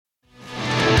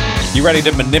You ready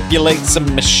to manipulate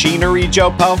some machinery,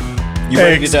 Jopo?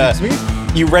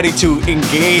 You ready to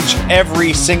engage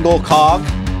every single cog?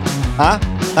 Huh?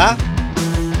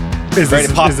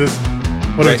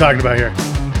 What are we talking about here?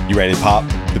 You ready to pop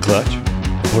the clutch?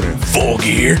 Put it in full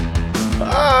gear.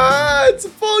 It's a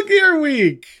full gear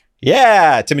week.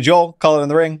 Yeah, Tim and Joel, Call It in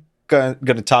the Ring. Going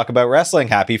to talk about wrestling.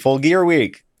 Happy full gear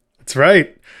week. That's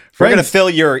right. We're going to fill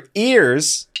your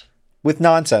ears with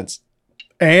nonsense.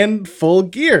 And full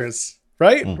gears,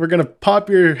 right? We're going to pop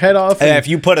your head off. And if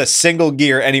you put a single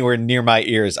gear anywhere near my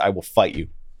ears, I will fight you.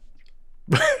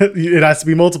 It has to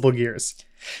be multiple gears.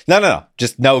 No.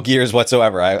 Just no gears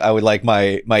whatsoever. I would like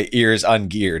my ears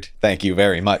ungeared. Thank you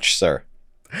very much, sir.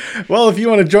 Well, if you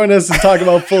want to join us and talk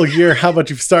about full gear, how about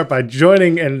you start by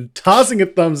joining and tossing a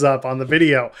thumbs up on the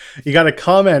video. You got to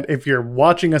comment if you're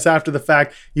watching us after the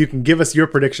fact. You can give us your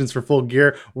predictions for full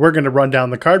gear. We're going to run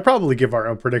down the card, probably give our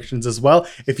own predictions as well.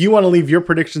 If you want to leave your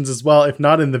predictions as well, if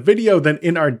not in the video, then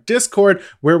in our Discord,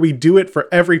 where we do it for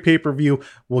every pay-per-view,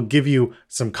 we'll give you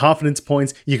some confidence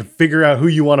points. You can figure out who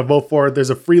you want to vote for. There's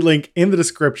a free link in the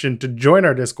description to join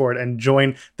our Discord and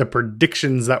join the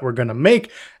predictions that we're going to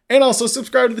make. And also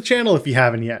subscribe to the channel if you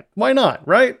haven't yet. Why not,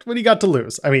 right? What do you got to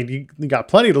lose? I mean, you got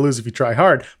plenty to lose if you try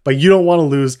hard, but you don't want to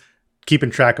lose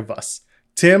keeping track of us.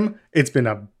 Tim, it's been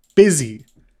a busy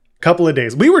couple of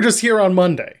days. We were just here on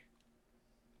Monday.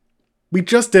 We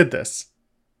just did this.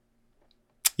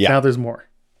 Yeah. Now there's more.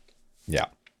 Yeah.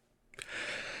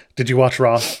 Did you watch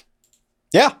Raw?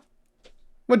 Yeah.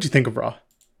 What'd you think of Raw?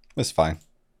 It was fine.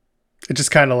 It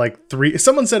just kind of like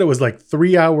someone said it was like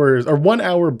 3 hours or 1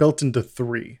 hour built into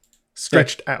 3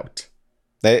 stretched out.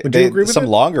 Would you agree with some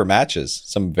longer matches,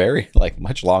 some very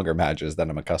much longer matches than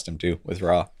I'm accustomed to with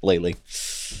Raw lately.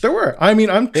 There were. I mean,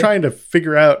 I'm trying to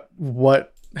figure out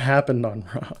what happened on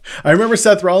Raw. I remember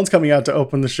Seth Rollins coming out to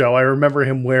open the show. I remember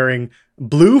him wearing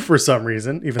blue for some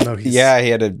reason, even though he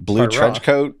had a blue trench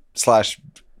coat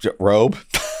 / robe.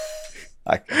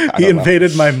 He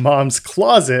invaded my mom's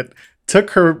closet.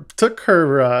 Took her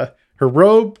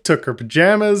robe, took her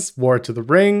pajamas, wore it to the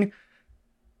ring,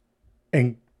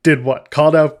 and did what?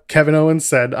 Called out Kevin Owens,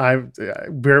 said,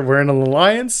 we're in an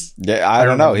alliance? Yeah, I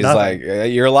don't know. He's nothing.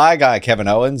 Like, you're a lie guy, Kevin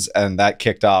Owens, and that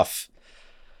kicked off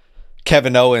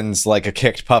Kevin Owens like a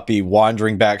kicked puppy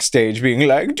wandering backstage being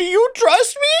like, do you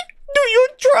trust me? Do you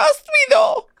trust me,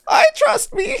 though? I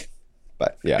trust me.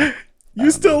 But, yeah. You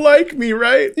still like me,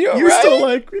 right? You right? Still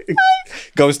like me.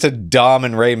 Goes to Dom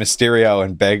and Rey Mysterio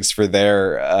and begs for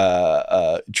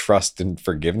their trust and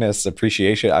forgiveness,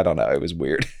 appreciation. I don't know. It was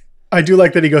weird. I do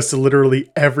like that he goes to literally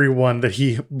everyone that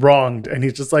he wronged. And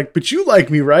he's just like, but you like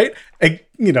me, right? And,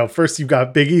 first you've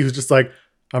got Big E, who's just like,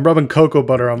 I'm rubbing cocoa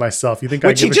butter on myself. You think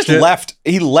I give a shit? He left.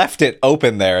 He left it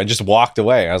open there and just walked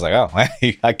away. I was like, oh,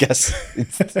 I guess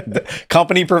the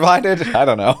company provided. I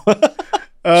don't know.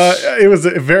 It was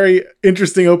a very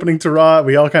interesting opening to Raw.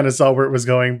 We all kind of saw where it was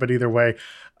going, but either way,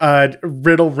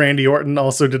 Riddle, Randy Orton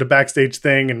also did a backstage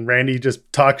thing, and Randy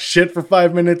just talks shit for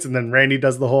 5 minutes, and then Randy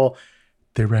does the whole,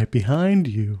 they're right behind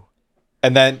you.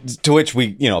 And then to which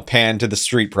we, pan to the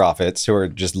Street Profits, who are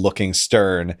just looking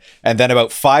stern. And then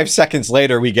about 5 seconds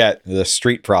later, we get the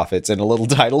Street Profits in a little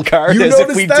title card. You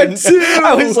noticed that too?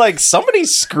 I was like, somebody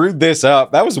screwed this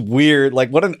up. That was weird.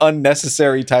 Like, what an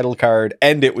unnecessary title card.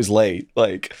 And it was late.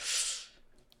 Like,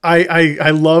 I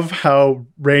love how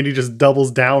Randy just doubles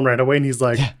down right away. And he's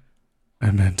like, yeah. I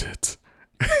meant it.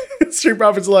 Street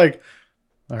Profits are like,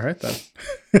 all right, then.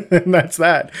 And that's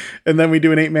that. And then we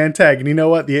do an 8-man tag. And you know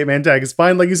what? The 8-man tag is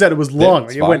fine. Like you said, it was long.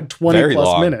 It went 20 Very plus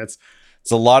long. minutes.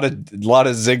 It's a lot of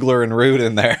Ziggler and Rude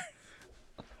in there.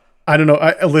 I don't know.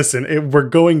 Listen, we're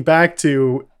going back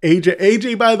to AJ.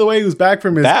 AJ, by the way, who's back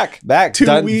from his back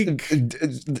 2 week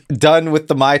done with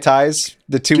the Mai Tais,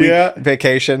 the 2 week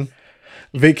vacation.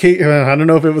 I don't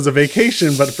know if it was a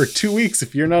vacation, but for 2 weeks,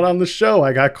 if you're not on the show,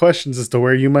 I got questions as to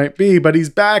where you might be. But he's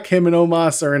back. Him and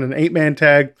Omos are in an 8-man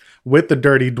tag with the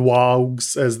Dirty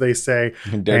Dwogs, as they say.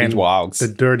 Dirty Dwogs. The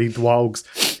Dirty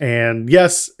Dwogs. And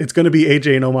yes, it's going to be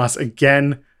AJ and Omos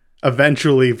again,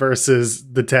 eventually,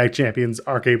 versus the tag champions,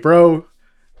 RK Bro.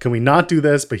 Can we not do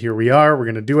this? But here we are. We're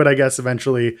going to do it, I guess,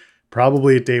 eventually,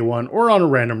 probably at day 1 or on a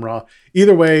random Raw.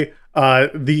 Either way,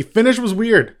 the finish was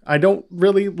weird. I don't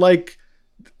really like...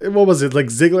 What was it? Like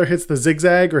Ziggler hits the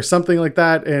zigzag or something like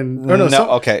that? And I'm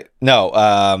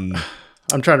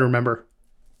trying to remember.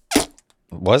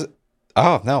 Was it?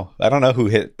 Oh no, I don't know who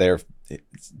hit their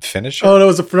finisher. Oh no, it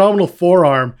was a phenomenal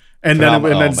forearm, and then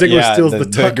Ziggler steals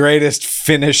the greatest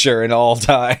finisher in all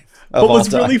time. But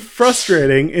what's really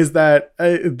frustrating is that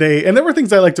there were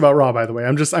things I liked about Raw, by the way.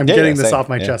 I'm getting this off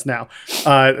my chest now.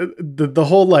 The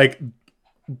whole like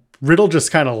Riddle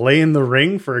just kind of lay in the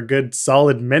ring for a good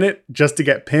solid minute just to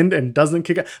get pinned and doesn't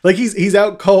kick out. Like he's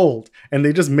out cold, and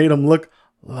they just made him look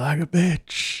like a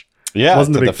bitch. Yeah,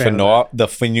 Wasn't a big fan of the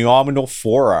phenomenal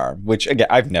forearm, which again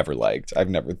I've never liked. I've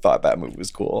never thought that move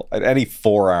was cool. Any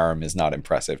forearm is not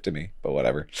impressive to me, but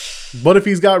whatever. What if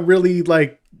he's got really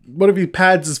what if he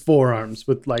pads his forearms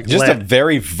with just lead? a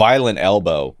very violent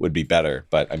elbow would be better,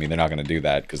 but I mean they're not going to do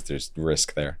that because there's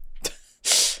risk there.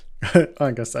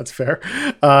 I guess that's fair.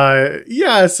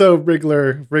 Yeah, so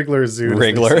Wriggler Zoo.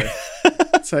 Wriggler.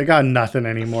 So I got nothing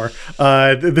anymore.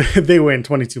 They win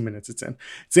 22 minutes. It's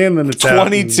in, then it's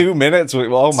 22 minutes.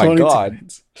 Oh my God.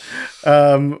 Minutes.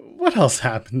 What else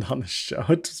happened on the show?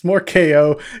 It's more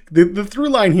KO. The through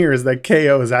line here is that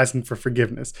KO is asking for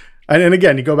forgiveness. And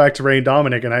again, you go back to Ray and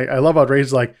Dominic, and I love how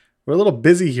Ray's like, we're a little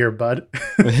busy here, bud.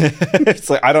 It's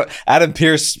like Adam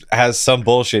Pearce has some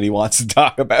bullshit he wants to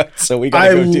talk about, so we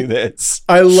gotta go do this.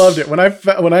 I loved it when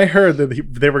I heard that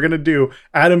they were gonna do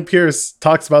Adam Pearce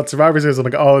talks about Survivor Series. I'm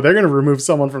like, oh, they're gonna remove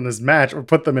someone from this match or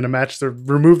put them in a match to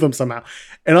remove them somehow.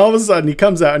 And all of a sudden he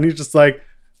comes out and he's just like,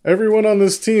 everyone on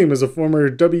this team is a former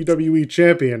WWE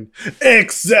champion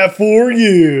except for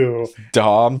you,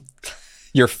 Dom,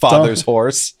 your father's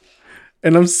horse.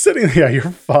 And I'm sitting there,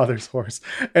 your father's horse.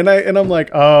 And I'm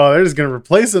like, oh, they're just gonna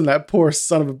replace him, that poor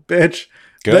son of a bitch.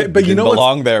 Good. But you know,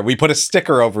 belong there. We put a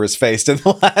sticker over his face in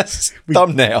the last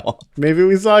thumbnail. Maybe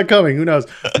we saw it coming. Who knows?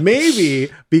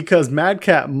 Maybe because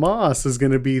Madcap Moss is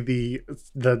gonna be the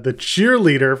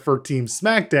cheerleader for Team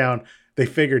SmackDown. They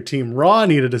figured Team Raw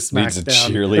needed a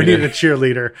SmackDown. Needed a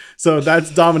cheerleader. So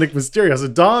that's Dominic Mysterio. So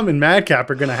Dom and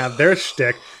Madcap are gonna have their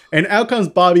shtick. And out comes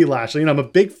Bobby Lashley. And I'm a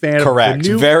big fan of the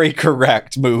new, very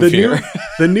correct move here.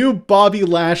 The new Bobby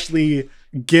Lashley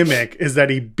gimmick is that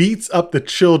he beats up the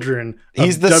children.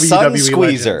 He's the WWE sun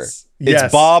squeezer. Legends. It's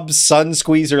Yes. Bob's sun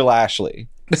squeezer Lashley.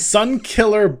 Sun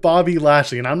killer Bobby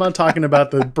Lashley. And I'm not talking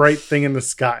about the bright thing in the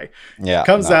sky. Yeah.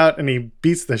 Comes out and he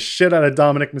beats the shit out of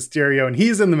Dominic Mysterio. And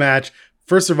he's in the match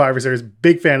for Survivor Series.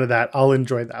 Big fan of that. I'll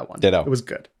enjoy that one. Ditto. It was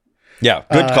good. Yeah,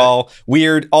 good call.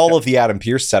 Weird. All of the Adam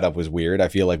Pearce setup was weird. I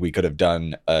feel like we could have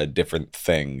done a different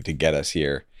thing to get us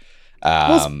here.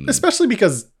 Especially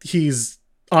because he's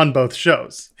on both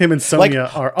shows. Him and Sonya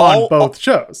are on both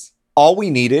shows. All we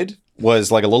needed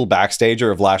was like a little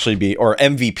backstager of Lashley or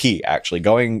MVP actually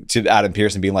going to Adam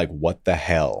Pearce and being like, what the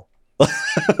hell?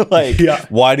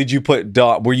 Why did you put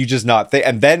Dom? Were you just not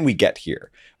and then we get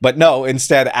here. But no,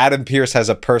 instead Adam Pearce has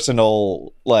a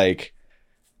personal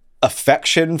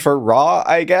affection for Raw,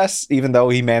 I guess, even though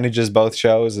he manages both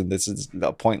shows and this is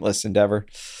a pointless endeavor.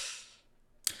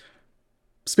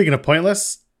 Speaking of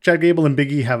pointless, Chad Gable and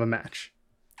Big E have a match.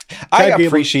 I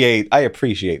appreciate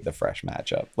the fresh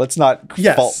matchup. Let's not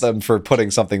fault them for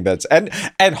putting something that's and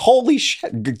holy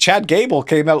shit, Chad Gable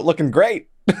came out looking great.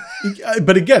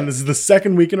 But again, this is the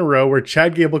second week in a row where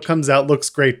Chad Gable comes out, looks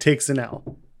great, takes an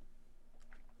L.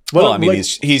 Well, I mean,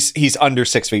 he's under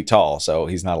 6 feet tall, so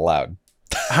he's not allowed.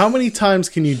 How many times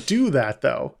can you do that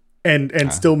though,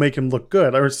 and still make him look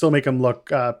good, or still make him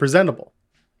look presentable?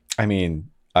 I mean,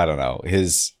 I don't know.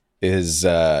 His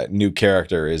new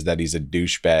character is that he's a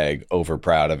douchebag, over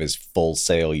proud of his Full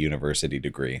Sail University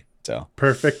degree. So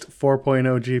perfect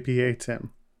 4.0 GPA,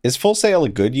 Tim. Is Full Sail a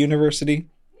good university?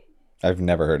 I've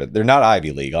never heard it. They're not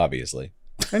Ivy League, obviously.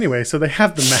 Anyway, so they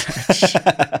have the match.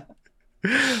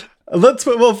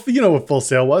 Well, you know what Full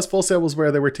Sail was. Full Sail was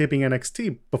where they were taping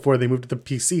NXT before they moved to the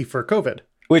PC for COVID.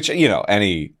 Which,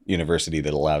 any university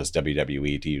that allows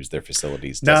WWE to use their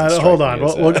facilities. Hold on.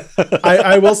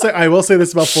 I will say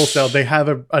this about Full Sail. They have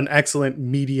an excellent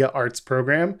media arts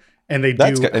program, and they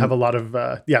have a lot of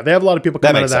they have a lot of people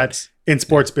come out of that in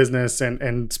sports business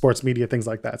and sports media, things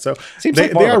like that. So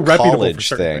they are reputable for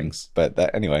certain things.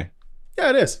 But anyway.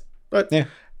 Yeah, it is. But yeah.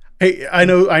 Hey, I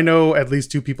know at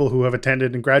least two people who have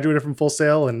attended and graduated from Full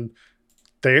Sail, and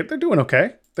they're doing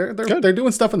okay. They're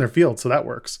doing stuff in their field, so that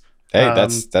works. Hey,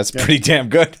 that's pretty damn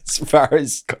good as far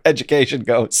as education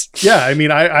goes. Yeah, I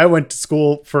mean, I went to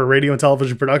school for radio and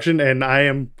television production, and I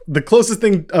am the closest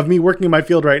thing of me working in my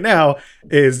field right now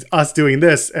is us doing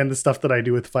this and the stuff that I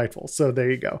do with Fightful. So there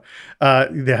you go.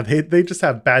 They just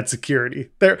have bad security.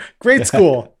 They're great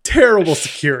school, terrible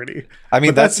security. I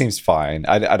mean, that seems fine.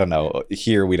 I don't know.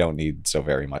 Here, we don't need so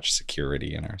very much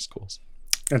security in our schools.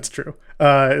 That's true.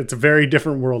 It's a very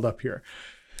different world up here.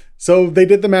 So they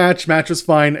did the match. Match was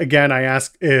fine. Again, I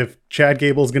asked if Chad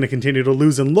Gable is going to continue to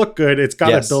lose and look good. It's got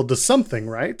to build to something,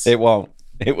 right? It won't.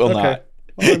 It will not.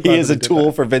 Well, he is a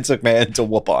tool for Vince McMahon to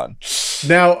whoop on.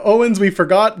 Now, Owens, we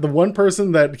forgot the one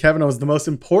person that Kevin Owens, the most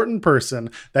important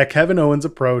person that Kevin Owens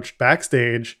approached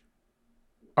backstage,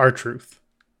 R-Truth.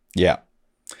 Yeah.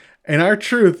 And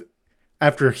R-Truth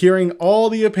after hearing all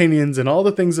the opinions and all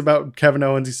the things about Kevin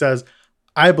Owens, he says,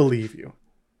 I believe you.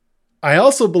 I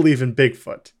also believe in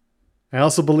Bigfoot. I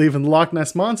also believe in the Loch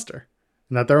Ness Monster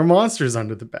and that there are monsters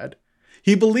under the bed.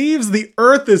 He believes the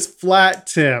earth is flat,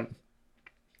 Tim.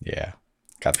 Yeah,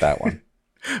 got that one.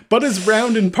 But is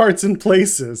round in parts and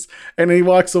places. And he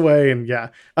walks away and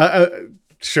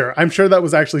sure. I'm sure that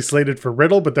was actually slated for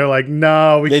Riddle, but they're like,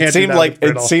 no, we can't do that with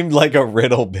Riddle. It seemed like a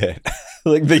Riddle bit.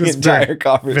 Like the entire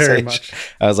conversation. Very much.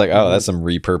 I was like, oh, that's some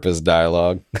repurposed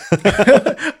dialogue.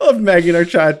 I love Maggie in our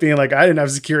chat being like, I didn't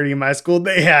have security in my school.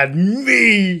 They had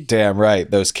me. Damn right.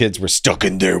 Those kids were stuck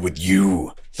in there with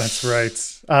you. That's right.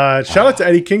 Shout out to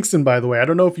Eddie Kingston, by the way. I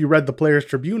don't know if you read the Players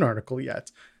Tribune article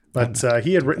yet, but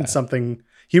he had written something.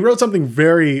 He wrote something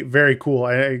very, very cool.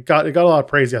 It got a lot of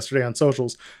praise yesterday on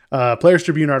socials. Players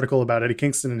Tribune article about Eddie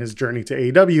Kingston and his journey to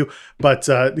AEW. But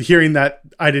hearing that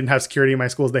I didn't have security in my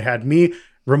schools, they had me,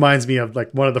 reminds me of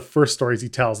like one of the first stories he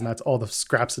tells, and that's all the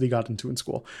scraps that he got into in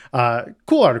school.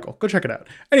 Cool article. Go check it out.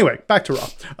 Anyway, back to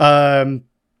Raw.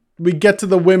 We get to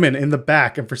the women in the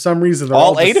back, and for some reason, they're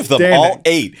all 8 of them,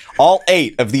 standing. all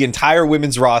eight of the entire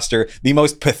women's roster. The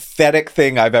most pathetic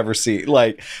thing I've ever seen.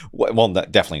 Like, well,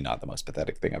 definitely not the most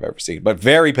pathetic thing I've ever seen, but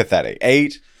very pathetic.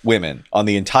 8 women on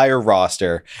the entire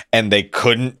roster, and they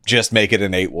couldn't just make it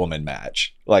an 8-woman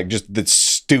match. Like, just the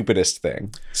stupidest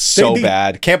thing. So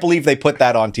bad. Can't believe they put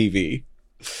that on TV.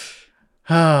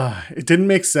 It didn't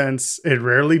make sense. It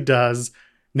rarely does.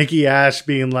 Nikki Ash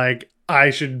being like,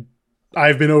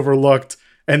 I've been overlooked.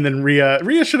 And then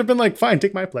Rhea should have been like, fine,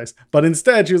 take my place. But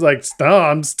instead she was like,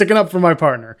 I'm sticking up for my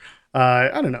partner. I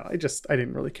don't know. I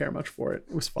didn't really care much for it.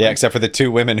 It was fun. Yeah, except for the 2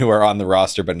 women who are on the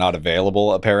roster but not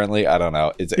available, apparently. I don't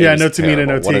know. No Tamina,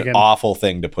 no What Tegan. an awful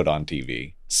thing to put on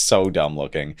TV. So dumb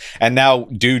looking. And now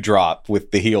Doudrop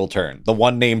with the heel turn. The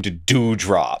one named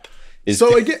Doudrop.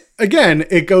 So again,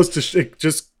 it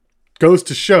just goes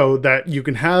to show that you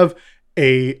can have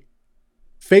a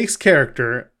face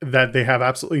character that they have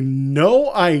absolutely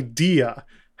no idea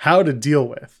how to deal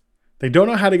with. They don't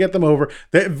know how to get them over.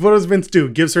 What does Vince do?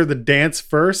 Gives her the dance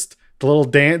first, the little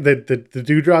dance, the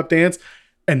dewdrop dance,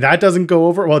 and that doesn't go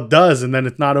over. Well, it does, and then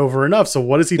it's not over enough. So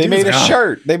what does he do? They made a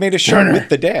shirt. They made a shirt with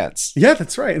the dance. Yeah,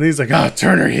 that's right. And he's like,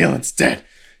 turn her heel instead.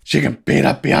 She can beat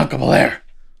up Bianca Belair.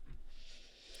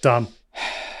 Dumb.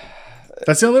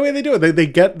 That's the only way they do it. They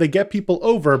get people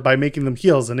over by making them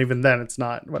heels, and even then, it's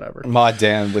not whatever. Maud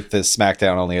Dan with the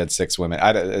SmackDown only had 6 women.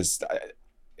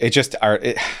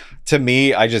 To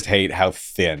me, I just hate how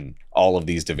thin all of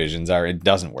these divisions are. It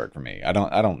doesn't work for me. I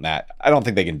don't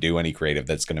think they can do any creative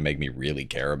that's going to make me really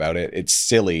care about it. It's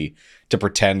silly to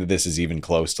pretend this is even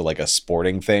close to like a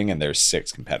sporting thing, and there's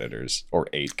 6 competitors or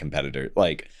 8 competitors.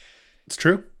 Like, it's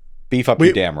true. Beef up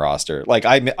your damn roster. Like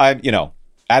I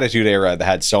Attitude Era that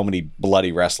had so many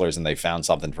bloody wrestlers, and they found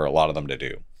something for a lot of them to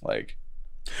do. Like,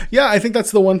 yeah, I think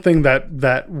that's the one thing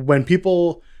that when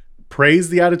people praise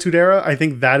the Attitude Era, I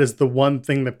think that is the one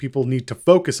thing that people need to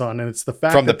focus on, and it's the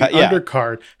fact that the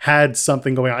undercard had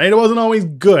something going on. And it wasn't always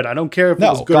good. I don't care if it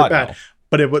was good or bad,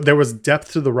 but there was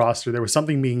depth to the roster. There was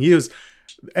something being used.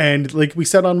 And like we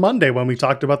said on Monday when we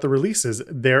talked about the releases,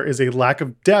 there is a lack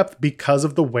of depth because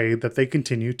of the way that they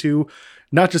continue to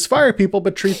not just fire people,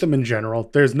 but treat them in general.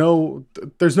 There's no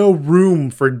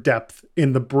room for depth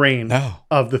in the brain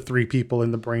of the 3 people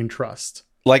in the brain trust.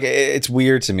 Like, it's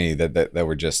weird to me that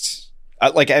we're just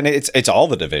like, and it's all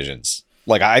the divisions.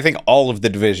 Like, I think all of the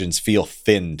divisions feel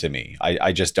thin to me.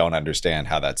 I just don't understand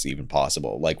how that's even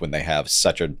possible. Like, when they have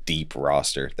such a deep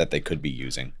roster that they could be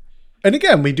using. And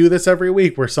again, we do this every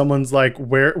week where someone's like,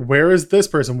 where is this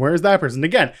person? Where is that person?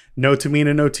 Again, no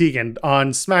Tamina, no Tegan.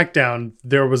 On SmackDown,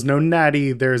 there was no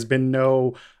Natty. There's been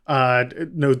no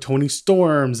Tony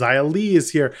Storm. Xia Li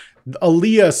is here.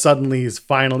 Aaliyah suddenly is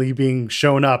finally being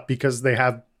shown up because they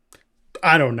have,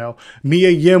 I don't know,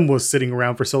 Mia Yim was sitting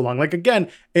around for so long. Like,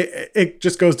 again, it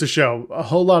just goes to show a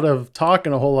whole lot of talk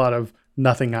and a whole lot of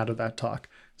nothing out of that talk.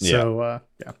 So,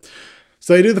 yeah.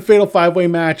 So they do the Fatal 5-Way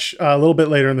match a little bit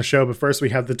later in the show, but first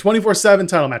we have the 24/7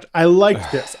 title match. I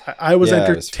liked this. I was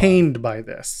entertained by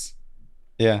this.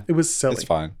 Yeah. It was silly. It's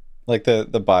fine. Like the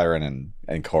Byron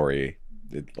and Corey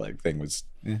thing was,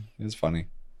 it was funny.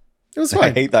 It was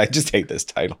fine. I just hate this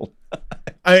title.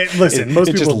 Most people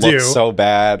do. It just looks so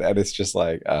bad, and it's just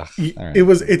like,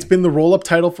 it's been the roll-up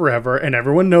title forever, and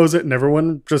everyone knows it, and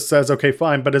everyone just says, okay,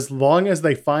 fine. But as long as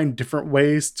they find different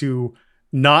ways to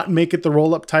not make it the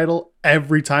roll-up title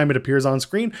every time it appears on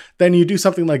screen, then you do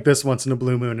something like this once in a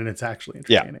blue moon, and it's actually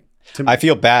entertaining. Yeah. I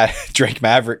feel bad. Drake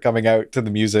Maverick coming out to the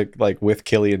music like with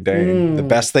Killian Dane, the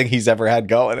best thing he's ever had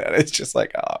going, and it's just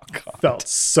like, oh god, felt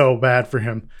so bad for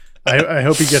him. I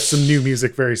hope he gets some new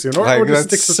music very soon. Or Like, just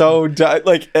that's sticks with so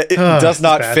like it does it's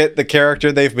not bad. fit the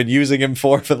character they've been using him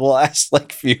for the last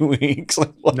like few weeks.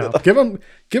 Like, what No, the-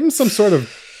 give him some sort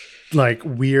of like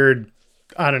weird,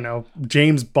 I don't know,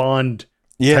 James Bond,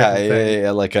 yeah, of yeah, thing.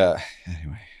 yeah, like a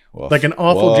anyway, woof, like an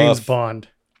awful woof. James Bond.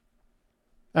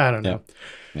 I don't know.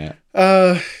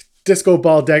 Yeah. Disco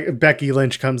Ball Becky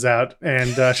Lynch comes out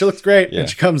and she looks great. Yeah. And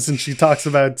she comes and she talks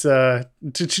about,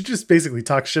 she just basically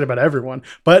talks shit about everyone.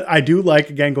 But I do like,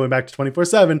 again, going back to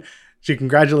 24/7, she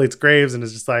congratulates Graves and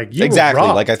is just like, you Exactly. were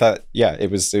robbed. Like I thought, yeah,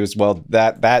 it was well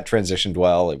that transitioned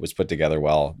well. It was put together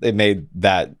well. It made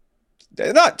that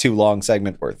not too long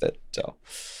segment worth it. So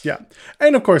Yeah.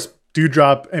 And of course,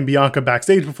 Doudrop and Bianca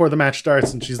backstage before the match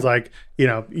starts. And she's like, you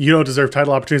don't deserve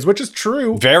title opportunities, which is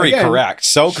true. very Again, correct.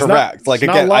 So she's not- correct. Like she's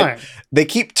not again, lying. they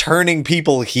keep turning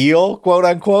people heel, quote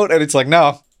unquote, and it's like,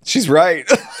 no, she's right.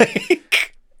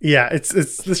 Like, Yeah, it's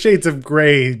the shades of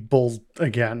gray bull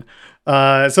again.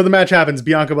 So the match happens.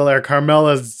 Bianca Belair,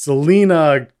 Carmella,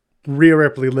 Zelina, Rhea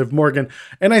Ripley, Liv Morgan.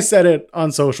 And I said it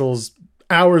on socials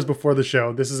hours before the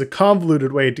show. This is a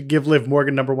convoluted way to give Liv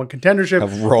Morgan #1 contendership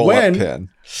a roll up pin.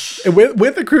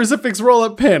 with a crucifix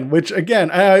roll-up pin, which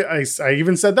again, I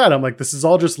even said that. I'm like, this is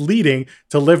all just leading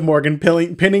to Liv Morgan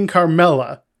pinning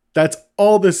Carmella. That's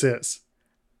all this is.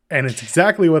 And it's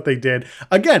exactly what they did.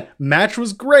 Again, match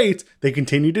was great. They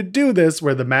continue to do this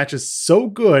where the match is so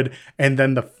good and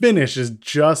then the finish is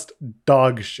just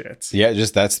dog shit. Yeah,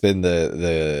 just that's been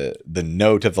the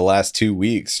note of the last 2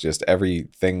 weeks. Just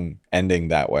everything ending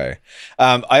that way.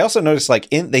 I also noticed like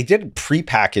they did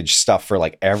prepackaged stuff for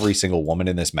like every single woman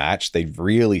in this match. They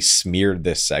really smeared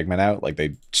this segment out. Like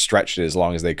they stretched it as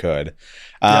long as they could.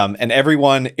 And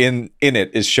everyone in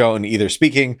it is shown either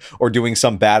speaking or doing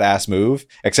some badass move,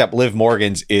 except Liv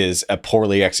Morgan's is a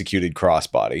poorly executed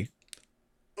crossbody.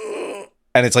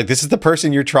 And it's like, this is the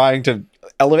person you're trying to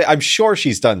elevate. I'm sure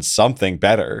she's done something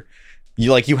better.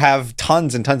 You have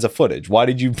tons and tons of footage. Why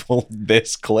did you pull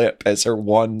this clip as her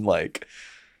one, like...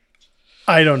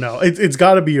 I don't know. It's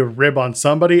got to be a rib on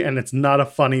somebody, and it's not a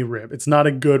funny rib. It's not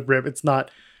a good rib. It's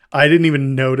not... I didn't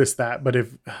even notice that, but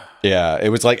if... Yeah, it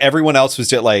was like everyone else was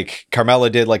just like... Carmella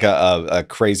did like a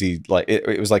crazy... like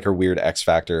it was like her weird X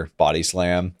Factor body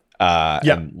slam.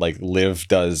 And like Liv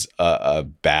does a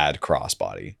bad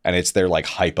crossbody, and it's their like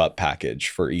hype up package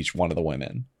for each one of the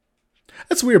women.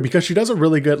 That's weird because she does a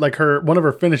really good, like one of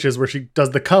her finishes where she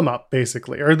does the come up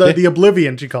basically, or the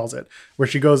oblivion, she calls it, where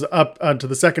she goes up onto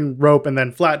the second rope and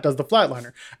then does the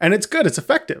flatliner. And it's good. It's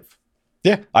effective.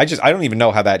 Yeah. I don't even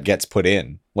know how that gets put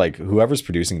in. Like whoever's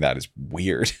producing that is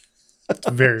weird. It's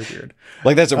very weird.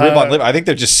 Like that's a rib on Liv. I think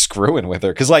they're just screwing with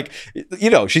her. Cause like,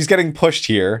 she's getting pushed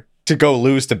here to go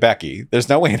lose to Becky. There's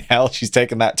no way in hell she's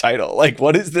taking that title. Like,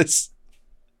 what is this?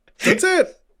 That's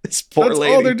it. This poor That's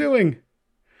lady. all they're doing.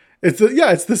 It's the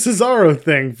Cesaro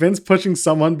thing. Vince pushing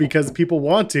someone because people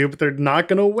want to, but they're not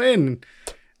going to win.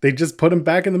 They just put him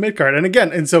back in the mid card.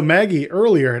 And so Maggie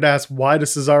earlier had asked, why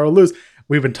does Cesaro lose?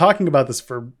 We've been talking about this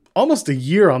for almost a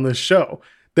year on this show.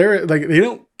 They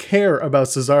don't care about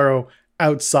Cesaro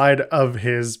outside of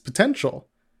his potential.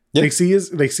 Yep.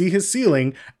 They see his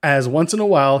ceiling as once in a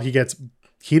while he gets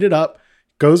heated up,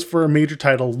 goes for a major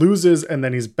title, loses, and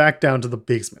then he's back down to the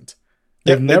basement.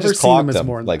 They've never just seen him clocked as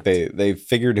more than like that. they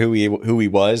figured who he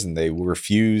was, and they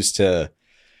refused to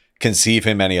conceive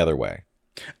him any other way.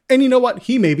 And you know what?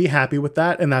 He may be happy with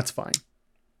that, and that's fine.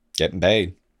 Getting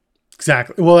paid.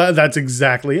 Exactly. Well, that's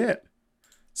exactly it.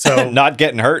 So Not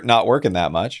getting hurt, not working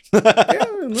that much. yeah,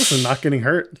 listen, not getting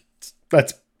hurt.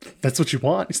 That's what you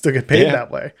want. You still get paid Yeah.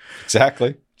 that way.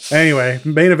 Exactly. Anyway,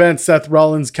 main event: Seth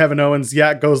Rollins, Kevin Owens.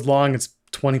 Yeah, it goes long. It's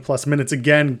 20+ minutes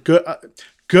again.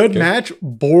 Good match.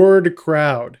 Bored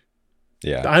crowd.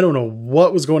 Yeah. I don't know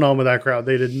what was going on with that crowd.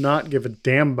 They did not give a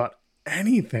damn about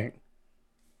anything.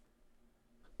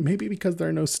 Maybe because there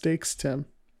are no stakes, Tim.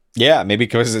 Yeah, maybe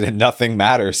because nothing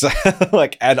matters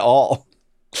like at all.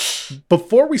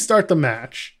 Before we start the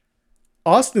match,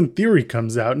 Austin Theory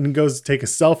comes out and goes to take a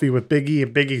selfie with Big E,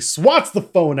 and Big E swats the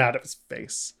phone out of his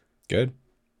face. Good.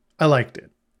 I liked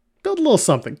it. Build a little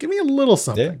something. Give me a little Yeah.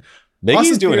 something. Big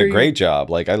Austin E's doing Theory- a great job.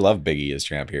 Like I love Big E as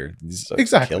champ here. He's like,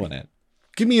 Exactly. killing it.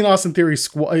 Give me an Austin Theory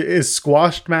is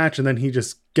squashed match, and then he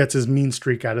just gets his mean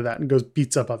streak out of that and goes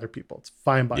beats up other people. It's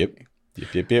fine by Yep. me.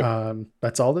 Yep.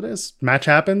 That's all it is. Match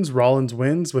happens. Rollins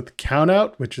wins with the count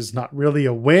out, which is not really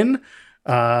a win.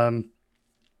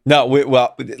 No,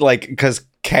 well, like because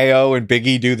KO and Big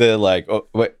E do the like,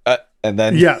 and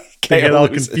then Yeah, they KO get all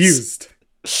loses. confused.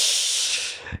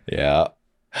 Yeah.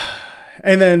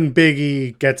 And then Big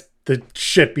E gets the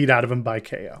shit beat out of him by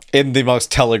KO. In the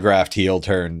most telegraphed heel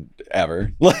turn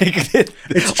ever. Like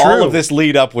It's all true. of this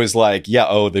lead up was like, yeah,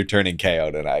 oh, they're turning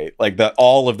KO tonight. Like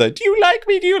all of the, do you like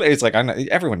me? Do you? It's like, I know,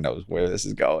 everyone knows where this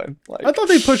is going. Like, I thought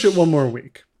they'd push it one more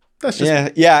week. That's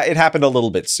just yeah, it happened a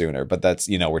little bit sooner, but that's,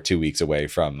 we're 2 weeks away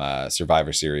from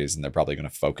Survivor Series, and they're probably going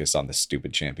to focus on the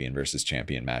stupid champion versus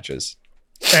champion matches.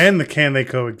 and the can they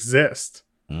coexist?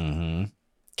 Mm-hmm.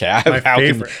 My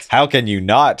favorite. How can you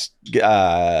not?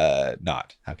 How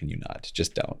can you not?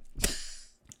 Just don't.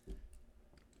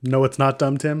 No, it's not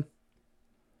dumb, Tim.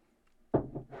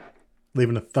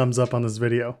 Leaving a thumbs up on this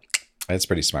video. That's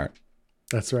pretty smart.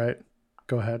 That's right.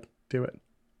 Go ahead, do it.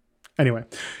 Anyway,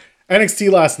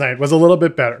 NXT last night was a little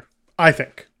bit better, I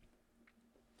think.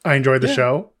 I enjoyed the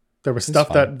show. There was stuff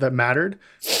that mattered.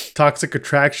 Toxic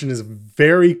Attraction is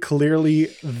very clearly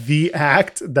the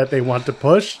act that they want to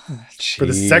push. For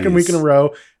the second week in a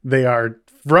row, they are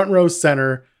front row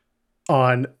center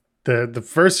on the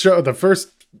first show, the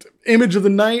first image of the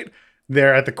night.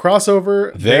 They're at the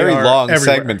crossover. Very long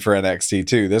everywhere. segment for NXT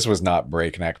too. This was not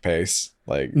breakneck pace.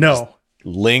 Like, No.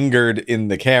 lingered in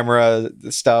the camera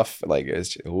stuff. Like, it's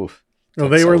just, oof. Well,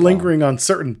 they were lingering on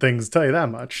certain things, tell you that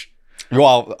much.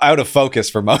 Well, out of focus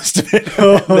for most of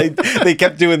it. they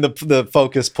kept doing the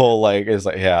focus pull. Like, it's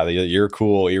like, yeah, you're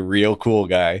cool. You're real cool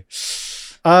guy.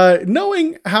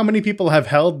 Knowing how many people have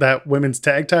held that women's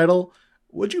tag title,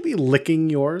 would you be licking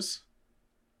yours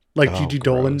like Gigi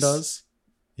Dolan gross. does?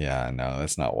 Yeah, no,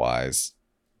 that's not wise.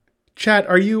 Chat,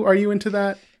 are you into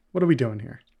that? What are we doing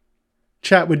here?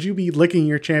 Chat, would you be licking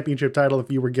your championship title if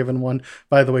you were given one?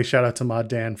 By the way, shout out to Mod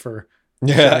Dan for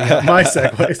shouting out my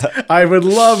segues. I would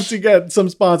love to get some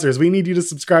sponsors. We need you to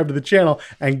subscribe to the channel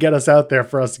and get us out there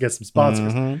for us to get some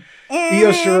sponsors.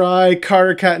 Io Shirai,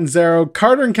 Carter Catanzaro.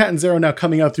 Carter and Catanzaro now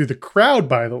coming out through the crowd,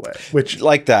 by the way, which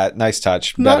Like that. Nice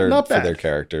touch. Not Better bad. for their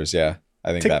characters. Yeah.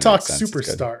 I think TikTok that makes sense. It's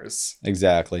good. superstars.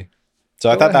 Exactly. So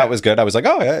I Go thought that ahead. was good. I was like,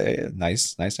 oh, yeah.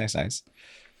 Nice. Io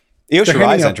They're handing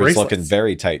Shirai's out entrance looking bracelets.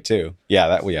 very tight too.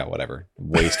 Yeah, whatever.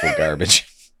 Wasteful garbage.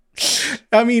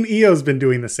 I mean, Io's been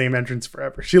doing the same entrance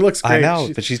forever. She looks great. I know,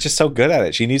 but she's just so good at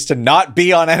it. She needs to not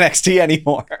be on NXT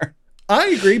anymore. I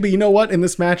agree, but you know what? In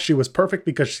this match, she was perfect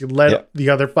because she led the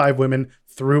other 5 women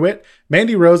through it.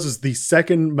 Mandy Rose is the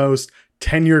second most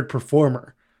tenured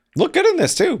performer. Look good in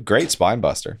this too. Great spine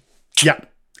buster. Yeah.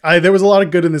 There was a lot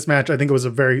of good in this match. I think it was a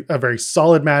very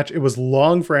solid match. It was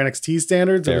long for NXT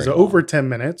standards. It was Very long. over 10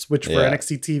 minutes, which for Yeah.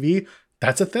 NXT TV,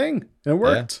 that's a thing. And it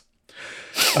worked.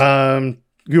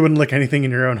 You wouldn't lick anything in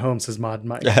your own home, says Mod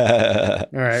Mike. All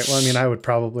right. Well, I mean, I would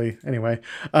probably anyway.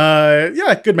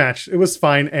 Yeah, good match. It was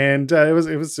fine, and it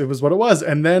was what it was.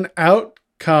 And then out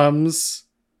comes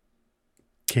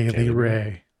Kaylee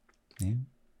Ray, Yeah.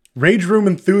 Rage Room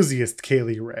enthusiast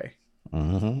Kaylee Ray.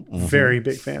 Very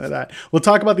big fan of that. We'll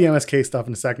talk about the MSK stuff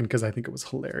in a second because I think it was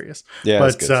hilarious. Yeah,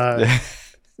 but that's good.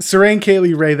 Saray and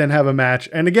Kaylee Ray then have a match.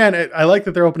 And again, I like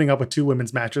that they're opening up with 2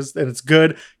 women's matches, and it's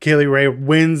good. Kaylee Ray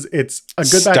wins. It's a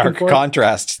good back and Stark forth.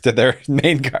 contrast to their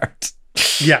main card.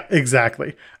 Yeah,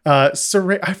 exactly.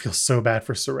 Saray, I feel so bad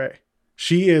for Saray.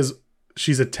 She's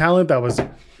a talent that was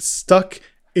stuck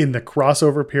in the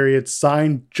crossover period,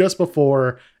 signed just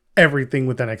before everything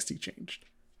with NXT changed.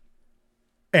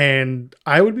 And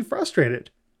I would be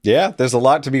frustrated. Yeah, there's a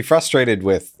lot to be frustrated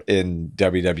with in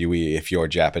WWE if you're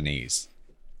Japanese.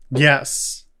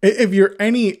 Yes. If you're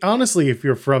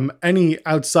from any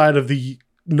outside of the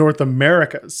North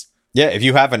Americas, Yeah, if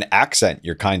you have an accent,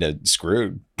 you're kind of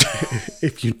screwed.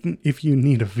 if you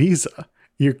need a visa,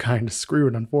 you're kind of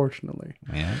screwed, unfortunately.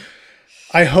 Yeah.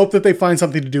 I hope that they find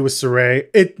something to do with Saray.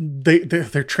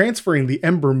 They're transferring the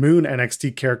Ember Moon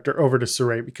NXT character over to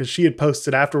Saray because she had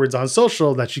posted afterwards on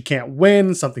social that she can't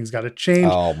win. Something's got to change.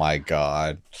 Oh my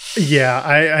god. Yeah,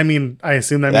 I mean, I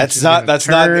assume that means That's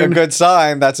not a good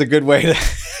sign. That's a good way to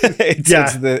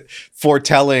it's the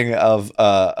foretelling of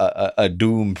a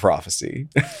doom prophecy.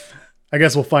 I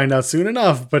guess we'll find out soon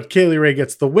enough. But Kaylee Ray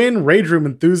gets the win. Rage Room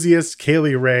enthusiast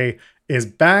Kaylee Ray is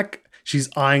back.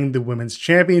 She's eyeing the women's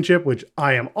championship, which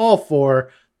I am all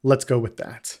for. Let's go with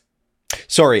that.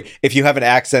 Sorry, if you have an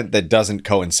accent that doesn't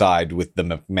coincide with the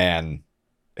McMahon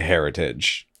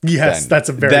heritage. Yes, that's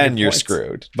a very then good you're point.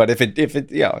 screwed. But if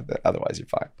it otherwise you're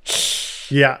fine.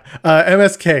 Yeah.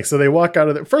 MSK. So they walk out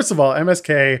of there. First of all,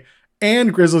 MSK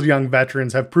and Grizzled Young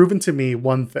Veterans have proven to me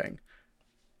one thing.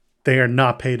 They are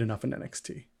not paid enough in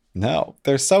NXT. No,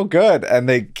 they're so good, and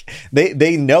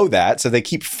they know that, so they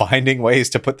keep finding ways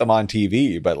to put them on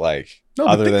TV. But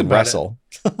other think than about wrestle,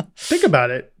 Think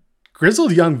about it.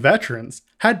 Grizzled Young Veterans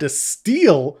had to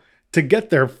steal to get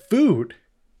their food.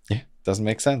 yeah, doesn't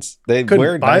make sense. They Couldn't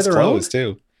wear buy nice their clothes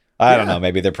too. I don't know.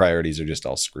 Maybe their priorities are just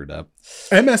all screwed up.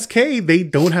 MSK, they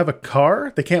don't have a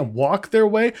car. They can't walk their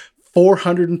way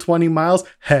 420 miles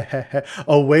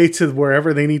away to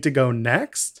wherever they need to go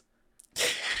next.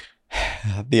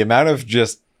 The amount of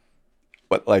just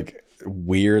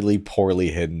weirdly poorly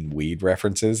hidden weed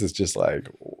references is just like,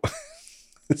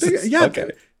 yeah,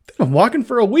 okay. They've been walking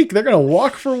for a week. They're going to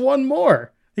walk for one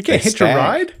more. They can't hitch a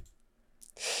ride.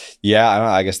 Yeah, I don't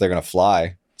know. I guess they're going to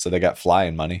fly. So they got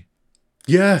flying money.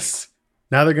 Yes.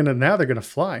 Now they're gonna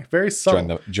fly. Very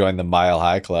subtle. Join the Mile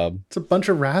High Club. It's a bunch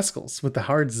of rascals with the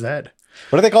hard Z. What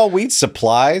do they call weed?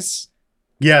 Supplies?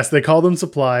 Yes, they call them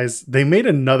supplies. They made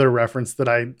another reference that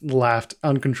I laughed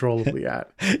uncontrollably at.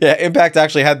 Yeah, Impact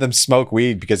actually had them smoke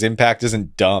weed because Impact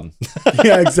isn't dumb.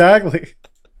 Yeah, exactly.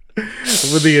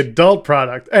 With the adult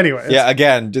product. Anyways. Yeah,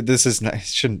 again, this is not,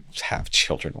 shouldn't have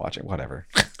children watching, whatever.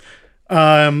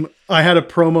 I had a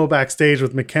promo backstage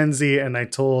with Mackenzie, and I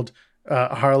told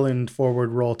Harlan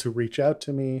Forward Roll to reach out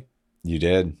to me. You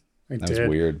did. That was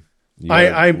weird.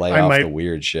 I might the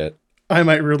weird shit. I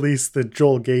might release the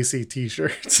Joel Gacy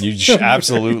t-shirts. You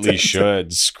absolutely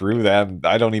should. Screw them.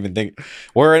 I don't even think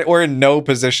we're in no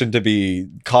position to be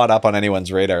caught up on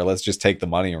anyone's radar. Let's just take the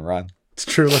money and run. It's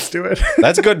true. Let's do it.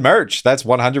 That's good merch. That's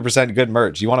 100% good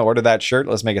merch. You want to order that shirt?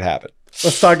 Let's make it happen.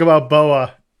 Let's talk about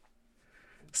Boa.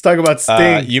 Let's talk about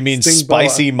Sting. You mean Sting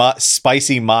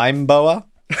spicy mime Boa?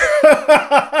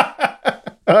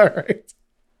 All right.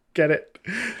 Get it.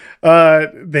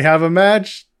 They have a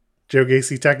match. Joe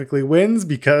Gacy technically wins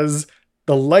because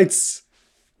the lights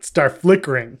start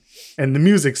flickering and the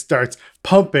music starts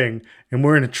pumping and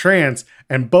we're in a trance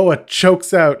and Boa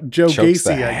chokes out Joe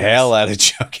Gacy. The hell out of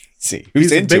Joe Gacy.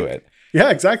 Who's into it?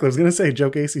 Yeah, exactly. I was going to say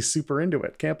Joe Gacy's super into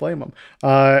it. Can't blame him.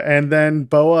 And then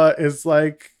Boa is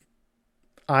like,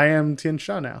 I am Tien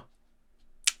Sha now.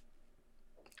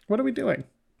 What are we doing?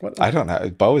 I don't know.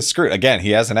 Bo is screwed. Again,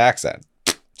 he has an accent.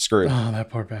 Screwed. Oh,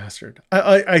 that poor bastard.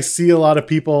 I see a lot of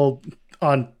people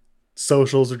on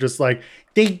socials are just like,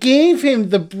 they gave him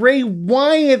the Bray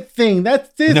Wyatt thing.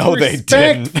 That's disrespectful. No, they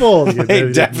didn't.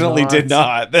 They definitely did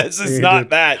not. This is not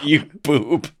that, you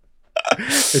poop.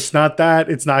 It's not that.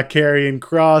 It's not Karrion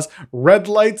Kross. Red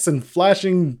lights and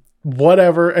flashing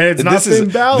whatever, and it's not Finn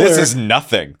Balor. This is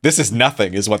nothing. This is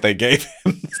nothing is what they gave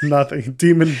him. It's nothing.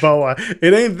 Demon Boa.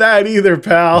 It ain't that either,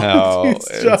 pal. No,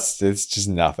 it's just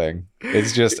nothing.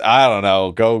 It's just, I don't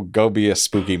know. Go be a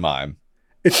spooky mime.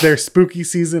 It's their spooky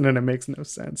season and it makes no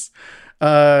sense.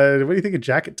 What do you think of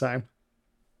Jacket Time?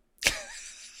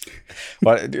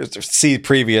 See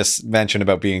previous mention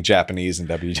about being Japanese in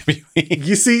WWE.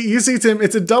 You see, Tim,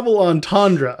 it's a double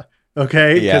entendre.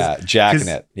 Okay. Yeah, jacking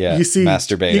it. Yeah. You see,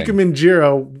 masturbating. Ikemen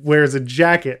Jiro wears a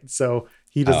jacket, so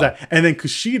he does that. And then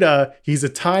Kushida, he's a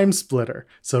time splitter,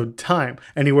 so time,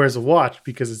 and he wears a watch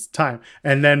because it's time.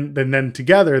 And then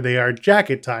together they are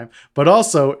jacket time. But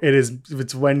also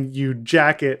it's when you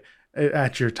jacket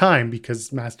at your time because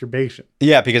it's masturbation.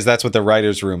 Yeah, because that's what the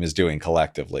writers' room is doing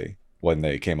collectively when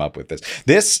they came up with this.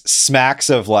 This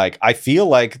smacks of like, I feel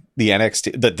like the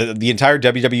NXT, the entire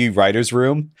WWE writers'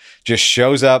 room just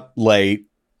shows up late,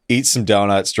 eats some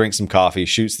donuts, drinks some coffee,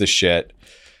 shoots the shit,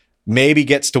 maybe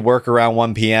gets to work around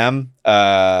 1 p.m.,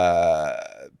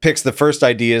 picks the first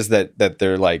ideas that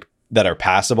they're like, that are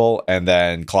passable, and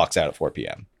then clocks out at 4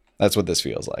 p.m. That's what this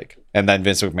feels like. And then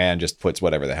Vince McMahon just puts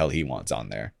whatever the hell he wants on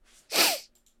there.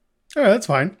 All right, that's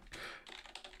fine.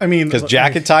 I mean, because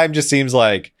jacket time just seems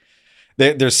like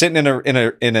they're sitting in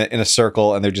a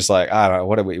circle and they're just like, I don't know,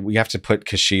 what do we have to put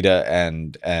Kushida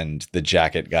and the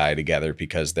jacket guy together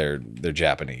because they're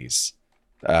Japanese.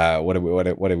 What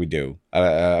do we do?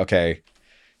 Okay.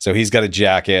 So he's got a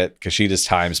jacket, Kushida's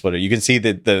time splitter. You can see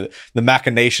that the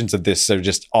machinations of this are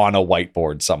just on a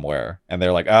whiteboard somewhere. And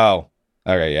they're like, oh,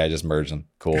 okay, yeah, just merge them.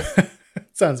 Cool.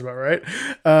 Sounds about right.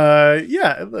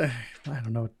 Yeah, I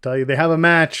don't know what to tell you. They have a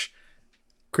match.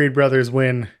 Creed Brothers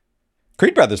win.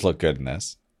 Creed Brothers look good in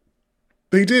this.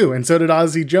 They do. And so did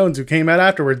Ozzy Jones, who came out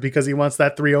afterwards because he wants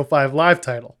that 305 Live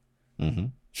title. Mm-hmm.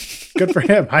 Good for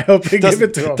him. I hope they give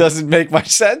it to him. Doesn't make much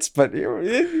sense, but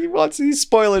he's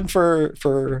spoiling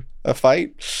for a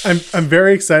fight. I'm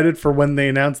very excited for when they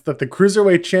announce that the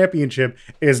Cruiserweight Championship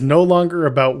is no longer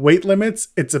about weight limits.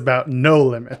 It's about no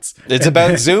limits. It's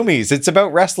about zoomies. It's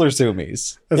about wrestler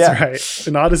zoomies. That's right.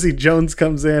 And Odyssey Jones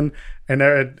comes in and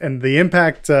the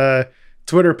Impact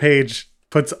Twitter page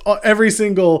puts every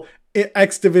single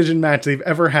X Division match they've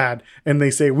ever had, and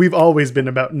they say we've always been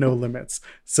about no limits.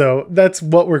 So that's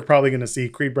what we're probably going to see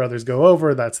Creed Brothers go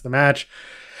over. That's the match.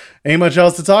 Ain't much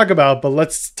else to talk about, but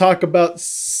let's talk about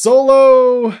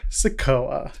Solo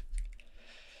Sikoa.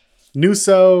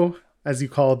 Nuso, as you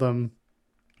call them,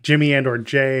 Jimmy and or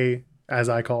Jay, as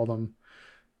I call them.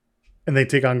 And they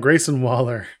take on Grayson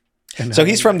Waller. And So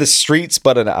he's from the streets,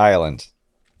 but an island.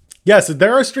 Yes,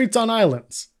 there are streets on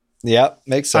islands. Yeah,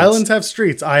 makes sense. Islands have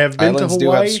streets. I have been Islands to do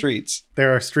Hawaii. have streets.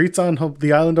 There are streets on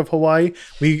the island of Hawaii.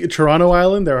 Toronto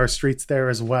Island, there are streets there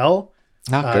as well.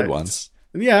 Not good ones.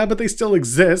 Yeah, but they still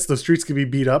exist. Those streets can be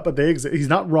beat up, but they exist. He's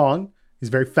not wrong. He's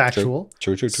very factual.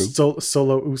 True.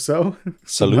 Solo Uso.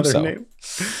 Soluso. Another name.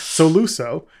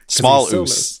 Soluso. Small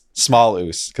Oos. Small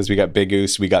Oos. Because we got big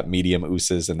Oos, we got medium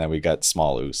Ooses, and then we got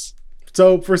small Oos.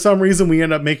 So for some reason, we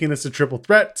end up making this a triple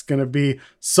threat. It's going to be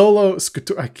Solo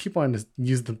Scatura. I keep wanting to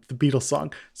use the Beatles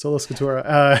song. Solo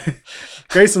Scatura.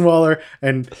 Grayson Waller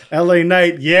and LA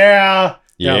Knight. Yeah.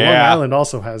 Yeah, Long Island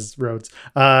also has roads.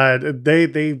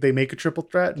 They make a triple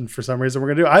threat, and for some reason we're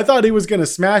gonna do it. I thought he was gonna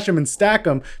smash him and stack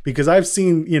him because I've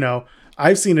seen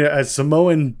a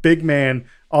Samoan big man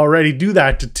already do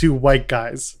that to two white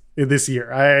guys this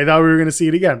year. I thought we were gonna see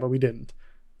it again, but we didn't.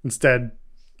 Instead,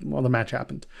 well, the match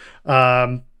happened. Who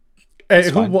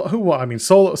won? I mean,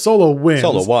 Solo wins.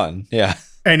 Solo won, yeah.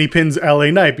 And he pins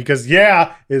LA Knight because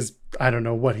I don't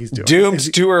know what he's doing.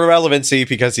 Doomed to irrelevancy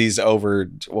because he's over.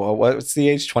 Well, what's the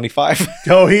age? 25.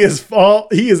 Oh, he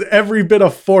is every bit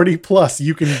of 40 plus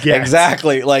you can get.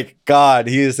 Exactly. Like God,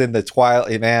 he is in the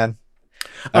twilight, man.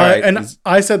 All right. And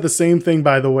I said the same thing,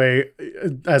 by the way,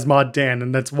 as Mod Dan,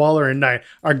 and that's Waller and Knight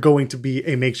are going to be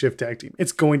a makeshift tag team.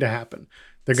 It's going to happen.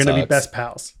 They're going to be best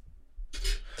pals.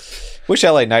 Wish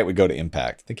LA Knight would go to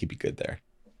Impact. I think he'd be good there.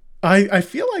 I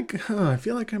feel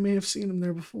like I may have seen him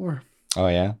there before. Oh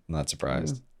yeah, I'm not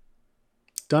surprised.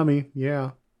 Dummy,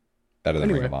 yeah. Better than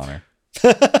Ring of Honor.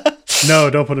 No,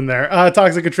 don't put him there.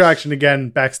 Toxic Attraction again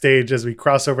backstage as we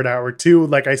cross over to hour 2.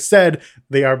 Like I said,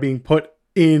 they are being put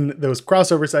in those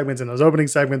crossover segments and those opening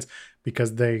segments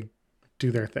because they do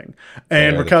their thing.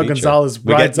 And Raquel Gonzalez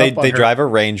rides up on They her. drive a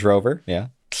Range Rover, yeah.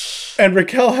 And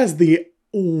Raquel has the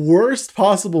worst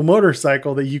possible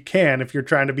motorcycle that you can if you're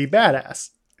trying to be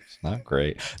badass. Not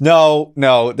great. No,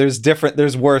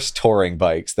 there's worse touring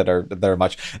bikes that are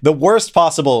much. The worst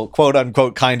possible quote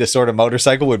unquote kind of sort of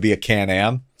motorcycle would be a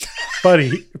Can-Am.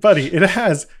 buddy, it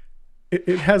has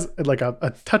like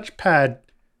a touchpad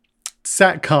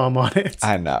satcom on it.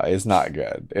 I know, it's not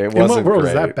good. It In wasn't what world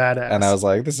great. is that badass? And I was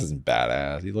like, this isn't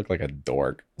badass. You look like a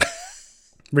dork.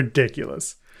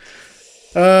 Ridiculous.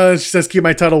 She says, keep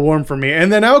my title warm for me.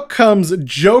 And then out comes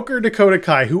Joker Dakota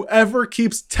Kai. Whoever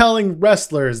keeps telling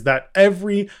wrestlers that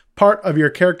every part of your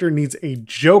character needs a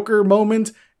Joker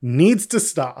moment needs to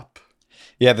stop.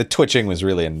 Yeah, the twitching was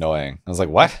really annoying. I was like,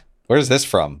 what? Where's this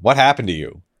from? What happened to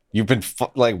you? You've been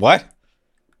like, what?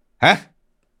 Huh?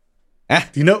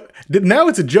 You know, now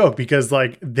it's a joke because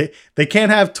like they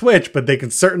can't have Twitch, but they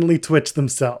can certainly Twitch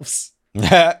themselves.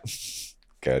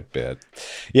 Good bit.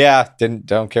 Yeah,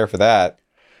 don't care for that.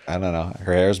 I don't know.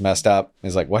 Her hair's messed up.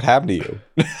 He's like, what happened to you?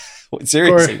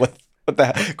 Seriously, what the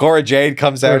hell? Cora Jade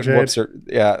comes out and whoops her.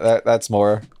 Yeah, that's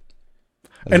more.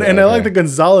 And I like that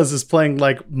Gonzalez is playing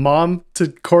like mom to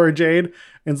Cora Jade.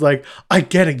 And it's like, I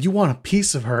get it. You want a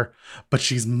piece of her, but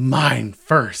she's mine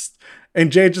first.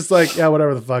 And Jade's just like, yeah,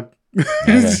 whatever the fuck.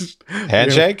 Okay.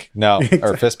 Handshake? No.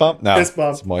 Or fist bump? No. Fist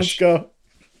bump. Let's go.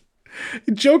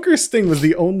 Joker Sting was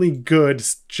the only good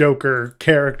Joker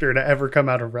character to ever come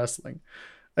out of wrestling.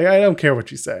 Like, I don't care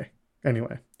what you say.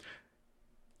 Anyway.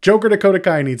 Joker Dakota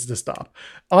Kai needs to stop.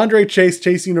 Andre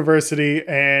Chase University,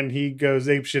 and he goes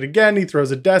apeshit again. He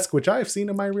throws a desk, which I've seen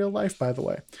in my real life, by the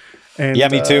way. And, yeah,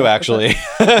 me too, actually.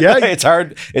 Yeah.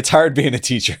 It's hard being a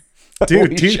teacher.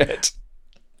 Dude, shit.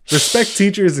 Respect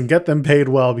teachers and get them paid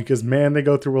well because, man, they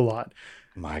go through a lot.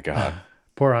 My God.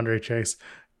 Poor Andre Chase.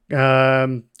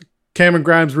 Cameron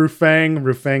Grimes, Roof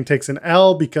Fang takes an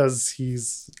L because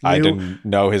he's new. I didn't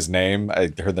know his name.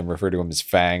 I heard them refer to him as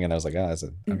Fang, and I was like, oh,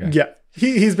 okay. Yeah.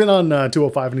 He's been on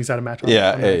 205 and he's had a match on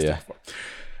Yeah.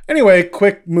 Anyway,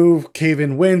 quick move.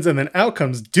 Cave-In wins, and then out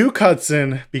comes Duke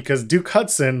Hudson because Duke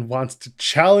Hudson wants to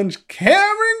challenge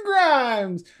Cameron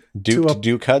Grimes.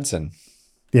 Duke Hudson.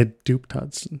 Yeah, Duke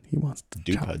Hudson. He wants to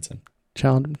challenge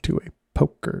him to a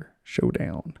poker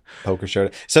showdown. Poker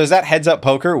showdown. So is that Heads Up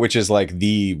Poker, which is like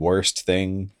the worst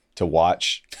thing to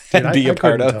watch and be a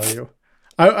part of? Tell you.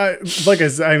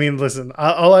 I mean, listen.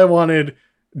 All I wanted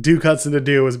Duke Hudson to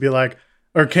do was be like,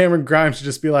 or Cameron Grimes to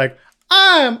just be like,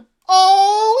 I'm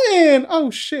all in.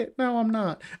 Oh shit, no, I'm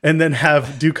not. And then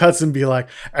have Duke Hudson be like,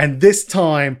 and this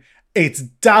time it's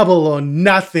double or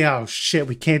nothing. Oh shit,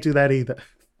 we can't do that either.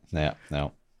 Yeah,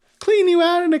 no. Clean you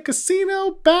out in a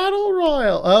casino battle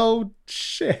royal. Oh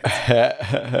shit.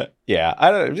 Yeah,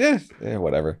 I don't. Yeah,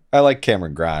 whatever. I like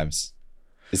Cameron Grimes.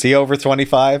 Is he over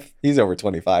 25? He's over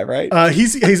 25, right?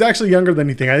 He's actually younger than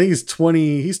you think. I think he's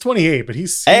 20. He's 28, but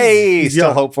he's still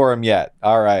young. hope for him yet.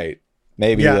 All right.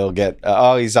 Maybe he'll get.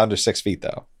 He's under 6 feet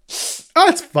though. Oh,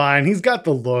 it's fine. He's got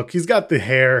the look. He's got the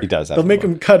hair. He does. They'll make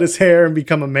him cut his hair and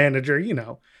become a manager.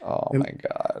 Oh my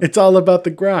God. It's all about the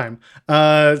grime.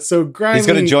 So grime. He's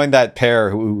going to join that pair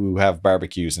who have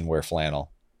barbecues and wear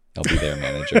flannel. He'll be their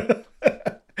manager.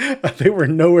 They were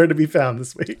nowhere to be found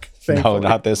this week. Thankfully. No,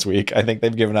 not this week. I think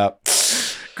they've given up.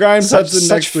 Grimes such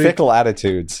next week. Fickle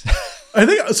attitudes. I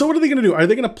think so. What are they going to do? Are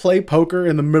they going to play poker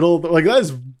in the middle? Like, that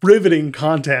is riveting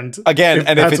content. Again,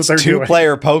 if it's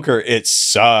 2-player poker, it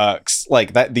sucks.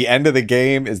 Like that, the end of the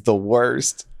game is the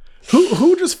worst.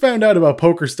 Who just found out about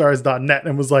PokerStars.net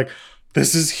and was like,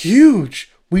 "This is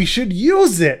huge. We should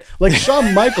use it." Like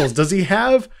Shawn Michaels. Does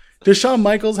Shawn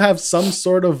Michaels have some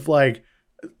sort of like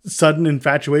sudden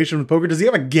infatuation with poker? Does he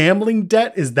have a gambling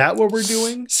debt? Is that what we're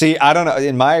doing? See, I don't know.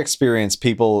 In my experience,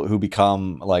 people who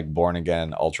become like born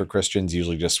again ultra Christians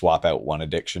usually just swap out one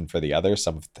addiction for the other.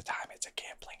 Some of the time it's a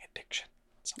gambling addiction.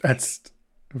 That's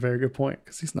a very good point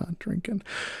because he's not drinking.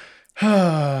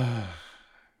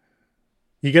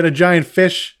 You get a giant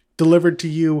fish delivered to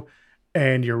you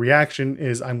and your reaction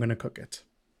is, I'm going to cook it.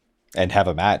 And have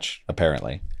a match,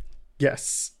 apparently.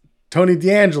 Yes. Tony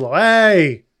D'Angelo.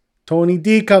 Hey, Tony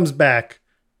D comes back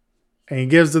and he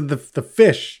gives him the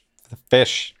fish. The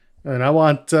fish. And I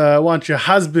want your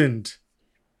husband.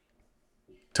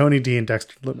 Tony D and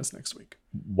Dexter Lumis next week.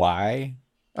 Why?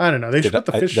 I don't know. They should put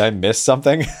the fish. Did I miss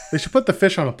something? They should put the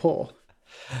fish on a pole.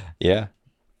 Yeah.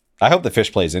 I hope the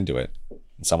fish plays into it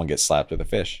and someone gets slapped with a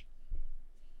fish.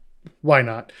 Why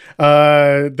not?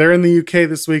 They're in the UK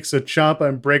this week, so Ciampa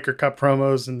and Breaker cut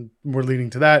promos, and we're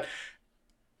leading to that.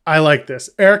 I like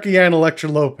this. Erica Yan, Elektra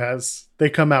Lopez.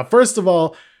 They come out. First of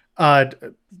all,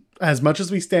 as much as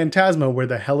we stand Tasmo, where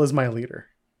the hell is my leader?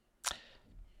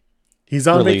 He's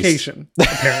on vacation,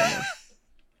 apparently.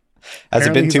 Has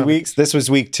it been 2 weeks? This was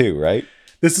week 2, right?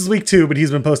 This is week 2, but he's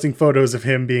been posting photos of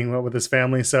him being with his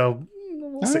family, so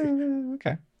we'll see.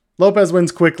 Okay. Lopez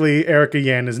wins quickly. Erica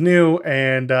Yan is new,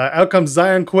 and out comes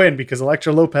Zion Quinn because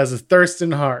Elektra Lopez is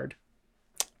thirsting hard.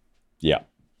 Yeah.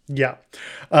 Yeah.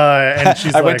 And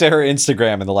she's I went to her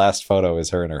Instagram, and the last photo is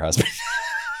her and her husband.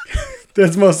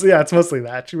 It's mostly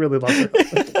that. She really loves her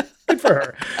husband. Good for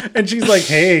her. And she's like,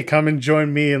 hey, come and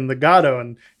join me in Legato.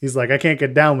 And he's like, I can't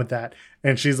get down with that.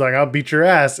 And she's like, I'll beat your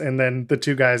ass. And then the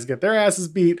two guys get their asses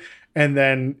beat. And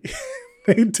then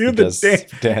they do the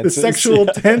sexual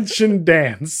tension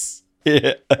dance.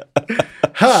 Yeah.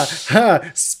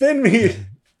 Spin me.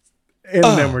 And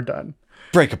then we're done.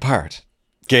 Break apart.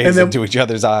 Gaze into each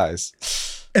other's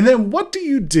eyes. And then what do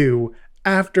you do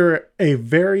after a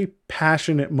very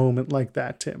passionate moment like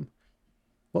that, Tim?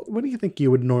 What do you think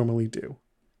you would normally do?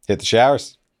 Hit the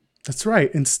showers. That's right.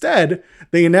 Instead,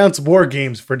 they announce War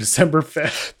Games for December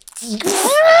 5th.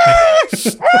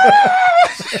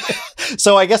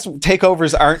 So I guess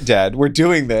takeovers aren't dead. We're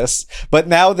doing this, but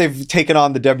now they've taken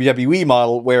on the WWE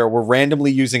model where we're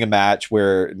randomly using a match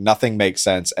where nothing makes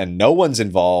sense and no one's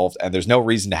involved and there's no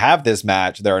reason to have this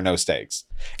match. There are no stakes.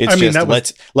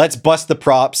 It's let's bust the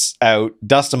props out,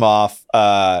 dust them off.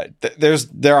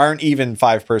 There aren't even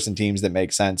 5-person teams that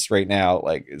make sense right now.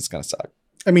 Like, it's gonna suck.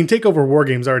 I mean, Takeover War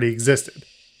Games already existed.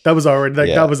 That was already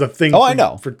that was a thing. I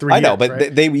know. For 3 years. I know, but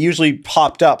right? they usually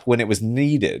popped up when it was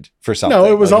needed for something.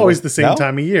 No, it was always the same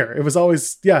time of year. It was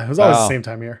always the same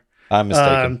time of year. I'm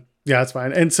mistaken. Yeah, that's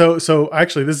fine. And so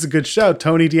actually, this is a good shout.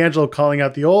 Tony D'Angelo calling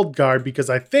out the old guard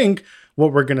because I think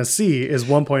what we're gonna see is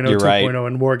 1.0, 2.0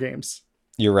 in War Games.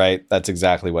 You're right. That's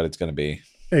exactly what it's going to be.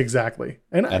 Exactly.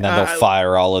 And then they'll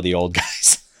fire all of the old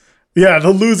guys. Yeah,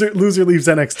 the loser leaves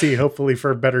NXT, hopefully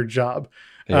for a better job.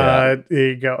 Yeah. There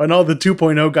you go. And all the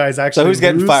 2.0 guys actually. So who's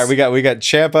getting fired? We got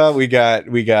Ciampa. We got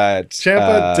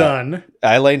Ciampa, Dunn.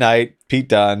 LA Knight, Pete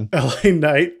Dunne. LA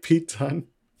Knight, Pete Dunne.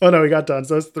 Oh no, we got Dunn.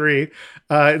 So that's 3.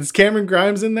 Is Cameron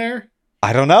Grimes in there?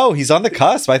 I don't know. He's on the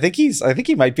cusp. I think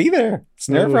he might be there. It's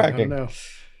nerve-wracking. I don't know.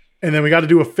 And then we got to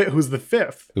do a fit. Who's the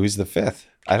 5th? Who's the 5th?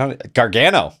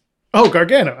 Gargano. Oh,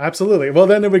 Gargano. Absolutely. Well,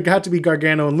 then it would have to be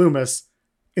Gargano and Loomis.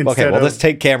 Let's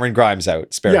take Cameron Grimes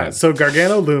out. Spare him. So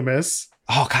Gargano, Loomis.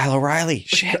 Oh, Kyle O'Reilly.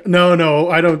 Shit. No,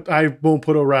 I won't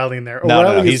put O'Reilly in there.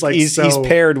 No, he's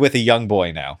paired with a young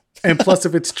boy now. And plus,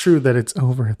 if it's true that it's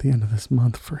over at the end of this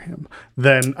month for him,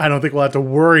 then I don't think we'll have to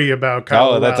worry about Kyle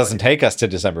O'Reilly. That doesn't take us to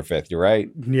December 5th. You're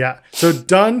right. Yeah. So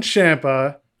Dunn,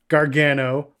 Ciampa,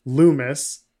 Gargano,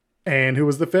 Loomis, and who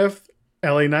was the 5th?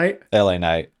 LA Knight? LA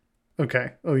Knight.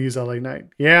 Okay. I'll use LA Knight.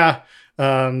 Yeah.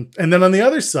 And then on the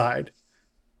other side,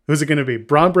 who's it going to be?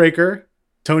 Braun Breaker,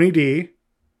 Tony D,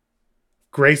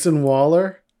 Grayson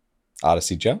Waller,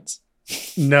 Odyssey Jones.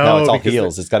 No, No, it's all because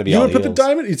heels. It's got to be you all would put heels. the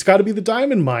diamond. It's got to be the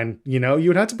diamond mine. You know, you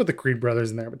would have to put the Creed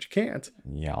brothers in there, but you can't.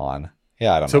 Yawn.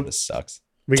 Yeah, I don't So- know. This sucks.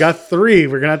 We got 3.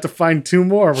 We're gonna have to find 2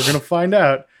 more. We're gonna find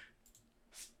out.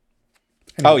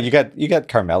 Oh, you got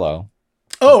Carmelo.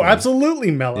 Oh,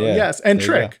 absolutely, Mellow. Yeah, Yes, and there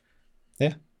you Trick. go.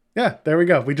 Yeah. Yeah, there we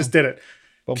go. We just did it.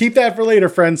 Boom. Keep that for later,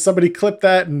 friends. Somebody clip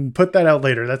that and put that out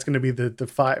later. That's going to be the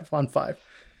 5 on 5.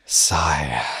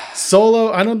 Sigh.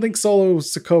 Solo, I don't think Solo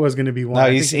Sokoa is going to be one. No,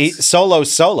 I he's think it's-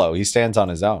 solo. He stands on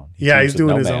his own. He yeah, teams he's with doing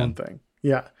no his man. own thing.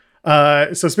 Yeah.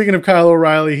 So speaking of Kyle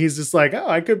O'Reilly, he's just like, oh,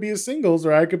 I could be a singles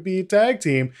or I could be a tag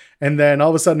team. And then all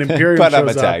of a sudden Imperium But I'm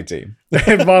a shows tag up. team.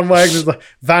 And Von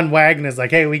Wagner's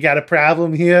like, hey, we got a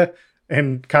problem here.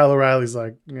 And Kyle O'Reilly's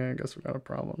like, yeah, I guess we got a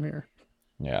problem here.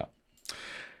 Yeah.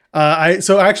 I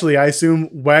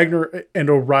assume Wagner and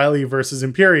O'Reilly versus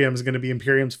Imperium is going to be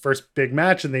Imperium's first big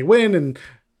match, and they win, and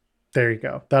there you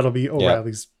go. That'll be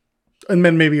O'Reilly's, and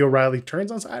then maybe O'Reilly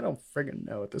turns on. I don't friggin'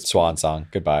 know at this point. Swan song.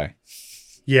 Goodbye.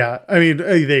 Yeah, I mean,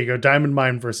 there you go. Diamond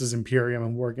Mine versus Imperium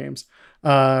in War Games.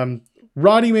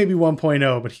 Roddy may be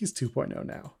 1.0, but he's 2.0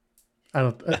 now.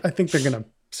 I think they're gonna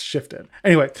shift it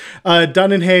anyway.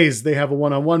 Dunn and Hayes, they have a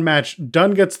one-on-one match.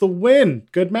 Dunn gets the win.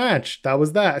 Good match. That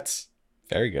was that.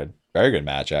 Very good. Very good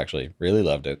match, actually. Really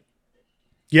loved it.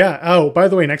 Yeah. Oh, by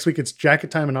the way, next week it's Jacket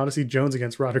Time and Odyssey Jones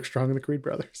against Roderick Strong and the Creed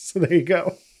Brothers. So there you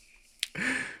go.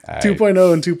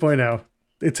 2.0 and 2.0.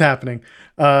 It's happening.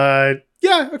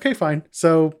 Yeah. Okay, fine.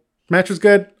 So match was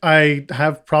good. I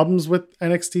have problems with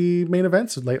NXT main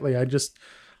events lately. I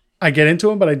get into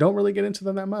them, but I don't really get into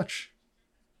them that much.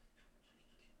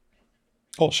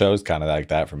 Whole show's kind of like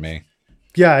that for me.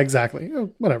 Yeah, exactly.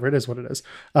 Oh, whatever. It is what it is.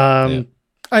 Yeah.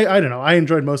 I don't know. I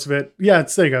enjoyed most of it. Yeah,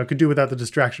 there you go. Could do without the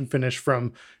distraction finish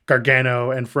from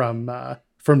Gargano and from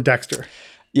Dexter.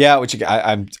 Yeah,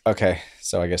 I'm okay.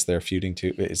 So I guess they're feuding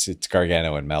too. It's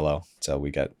Gargano and Mello. So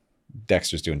we got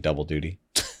Dexter's doing double duty.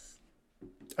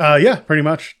 Yeah, pretty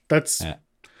much. That's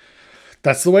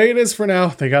the way it is for now.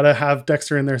 They got to have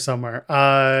Dexter in there somewhere.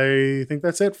 I think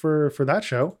that's it for that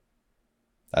show.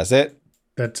 That's it.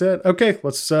 That's it. Okay,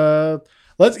 let's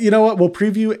you know what? We'll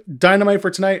preview Dynamite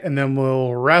for tonight, and then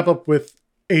we'll wrap up with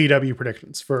AEW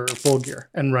predictions for Full Gear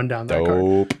and run down that card.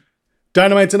 Dope.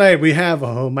 Dynamite tonight, we have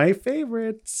my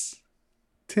favorites.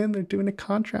 Tim, they're doing a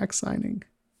contract signing.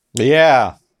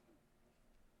 Yeah.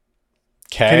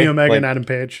 Okay. Kenny Omega and Adam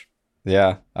Page.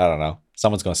 Yeah, I don't know.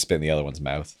 Someone's going to spit in the other one's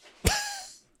mouth.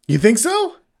 You think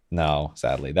so? No,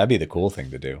 sadly. That'd be the cool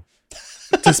thing to do.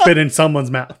 To spit in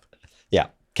someone's mouth. Yeah,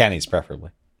 Kenny's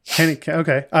preferably. Kenny,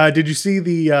 okay. Did you see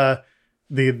the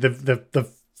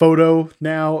photo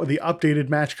now, the updated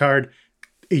match card?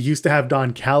 It used to have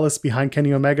Don Callis behind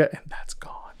Kenny Omega, and that's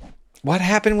gone. What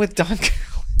happened with Don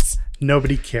Callis?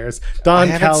 Nobody cares. I Don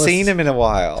haven't Callis. seen him in a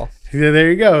while. Yeah,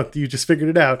 there you go. You just figured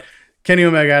it out. Kenny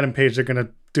Omega, Adam Page, they're going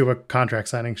to do a contract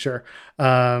signing, sure.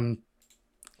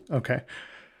 Okay.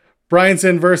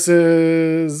 Bryanson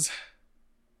versus...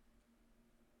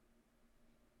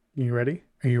 You ready?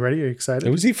 Are you ready? Are you excited?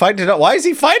 Who's he fighting tonight? Why is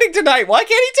he fighting tonight? Why can't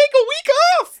he take a week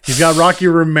off? He's got Rocky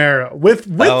Romero with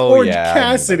Oh, Orange yeah, I knew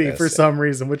Cassidy about for this, some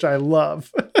reason, which I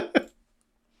love.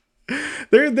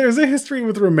 There's a history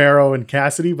with Romero and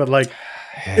Cassidy, but like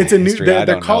it's a new. History I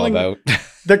They're don't calling know about.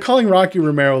 they're calling Rocky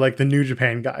Romero like the New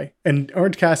Japan guy, and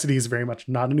Orange Cassidy is very much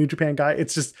not a New Japan guy.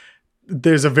 It's just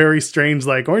there's a very strange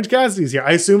like Orange Cassidy's here.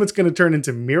 I assume it's going to turn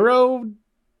into Miro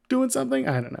doing something.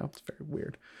 I don't know. It's very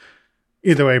weird.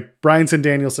 Either way, Bryanson,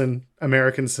 Danielson,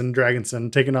 Americanson,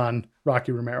 Dragonson taking on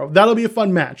Rocky Romero. That'll be a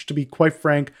fun match. To be quite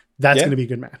frank, that's going to be a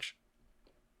good match.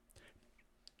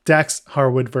 Dax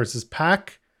Harwood versus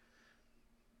Pac.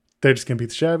 They're just going to beat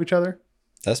the shit out of each other.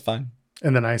 That's fine.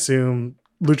 And then I assume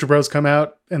Lucha Bros come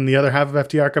out and the other half of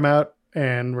FTR come out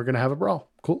and we're going to have a brawl.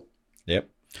 Cool. Yep.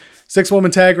 6-woman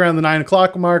tag around the 9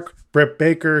 o'clock mark. Britt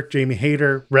Baker, Jamie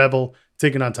Hayter, Rebel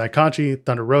taking on Tai Conchi,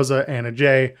 Thunder Rosa, Anna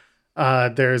Jay.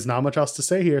 There's not much else to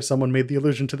say here. Someone made the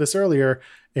allusion to this earlier.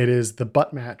 It is the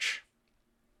butt match.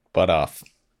 Butt off.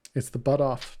 It's the butt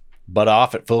off. Butt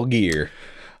off at Full Gear.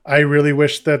 I really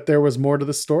wish that there was more to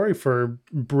the story for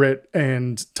Britt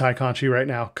and Tai Conchi right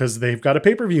now, because they've got a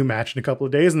pay-per-view match in a couple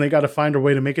of days and they got to find a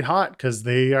way to make it hot, because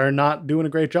they are not doing a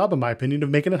great job, in my opinion, of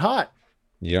making it hot.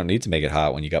 You don't need to make it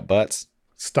hot when you got butts.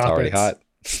 Stop It's already it. hot.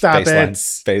 Stop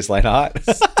Baseline hot.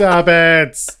 Stop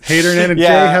it. Hater and Anna Jay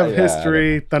Yeah, have yeah,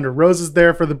 history. Thunder Rose is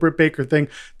there for the Britt Baker thing.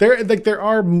 There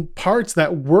are parts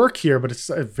that work here, but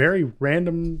it's a very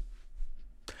random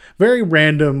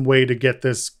way to get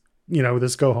this,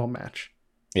 this go home match.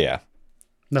 Yeah.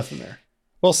 Nothing there.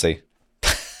 We'll see.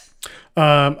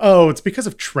 It's because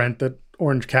of Trent that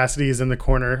Orange Cassidy is in the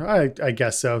corner. I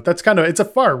guess so. That's it's a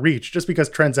far reach just because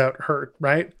Trent's out hurt,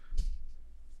 right?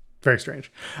 Very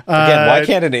strange. Again, why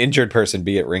can't an injured person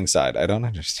be at ringside? I don't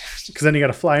understand. Because then you got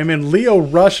to fly him in. Lio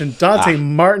Rush and Dante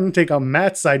Martin take on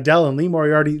Matt Sydal and Lee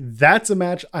Moriarty. That's a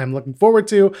match I'm looking forward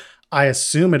to. I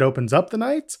assume it opens up the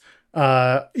night.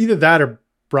 Either that or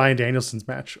Bryan Danielson's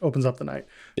match opens up the night.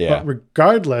 Yeah. But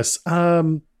regardless, I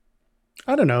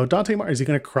don't know. Dante Martin, is he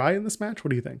going to cry in this match? What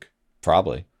do you think?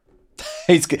 Probably.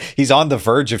 He's on the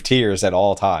verge of tears at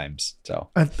all times. So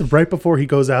right before he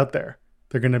goes out there,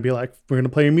 they're going to be like, we're going to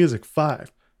play your music.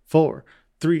 5, 4,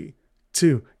 3,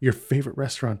 2. Your favorite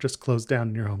restaurant just closed down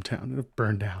in your hometown and it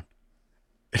burned down.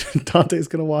 And Dante's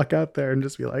going to walk out there and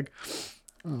just be like,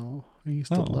 oh, I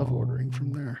used to love ordering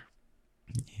from there.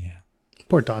 Yeah.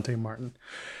 Poor Dante Martin.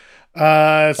 So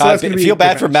that's I feel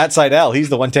bad for Matt Sydal. He's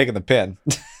the one taking the pin.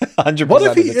 100% What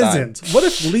if he of the time. isn't? What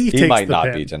if Lee takes the pin? He might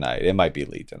not be tonight. It might be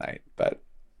Lee tonight, but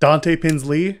Dante pins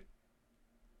Lee?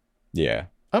 yeah.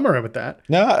 I'm all right with that.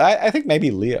 No, I think maybe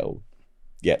Leo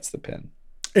gets the pin.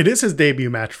 It is his debut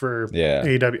match for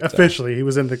AEW. Officially, he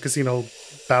was in the Casino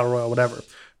Battle Royal, whatever.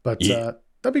 But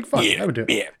that'd be fun. I would do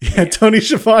it. Yeah, Tony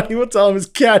Schiavone will tell him his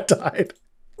cat died.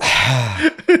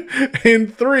 In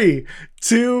 3,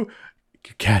 2,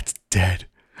 your cat's dead.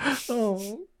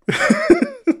 Oh.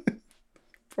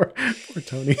 poor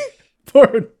Tony.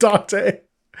 Poor Dante.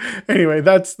 Anyway,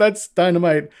 that's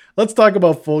Dynamite. Let's talk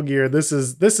about Full Gear. This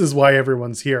is why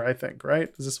everyone's here, I think, right?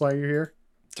 Is this why you're here?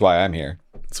 That's why I'm here.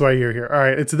 That's why you're here. All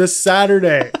right, it's this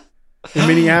Saturday in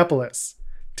Minneapolis.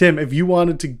 Tim, if you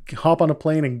wanted to hop on a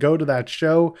plane and go to that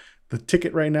show, the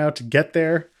ticket right now to get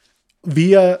there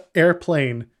via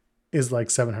airplane is like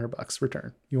 $700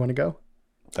 return. You want to go?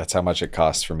 That's how much it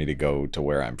costs for me to go to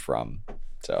where I'm from.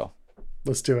 So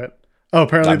let's do it. Oh,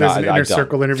 apparently there's an Inner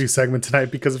Circle interview segment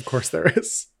tonight because of course there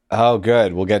is. Oh,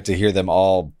 good. We'll get to hear them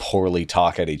all poorly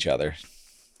talk at each other.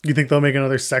 You think they'll make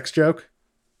another sex joke?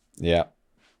 Yeah.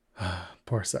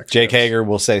 Poor sex Jake jokes. Hager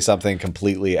will say something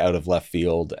completely out of left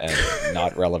field and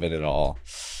not relevant at all.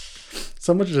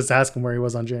 Someone should just ask him where he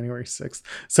was on January 6th.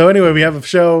 So anyway, we have a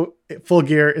show. Full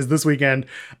Gear is this weekend.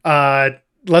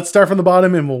 Let's start from the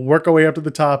bottom and we'll work our way up to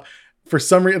the top. For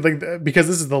some reason, because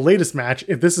this is the latest match,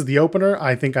 if this is the opener,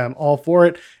 I think I'm all for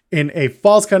it. In a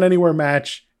Falls Count Anywhere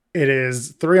match, it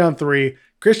is 3-on-3.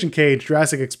 Christian Cage,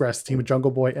 Jurassic Express, team of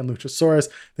Jungle Boy and Luchasaurus.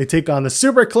 They take on the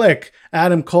Super Click,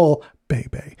 Adam Cole,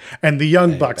 Bebe, and the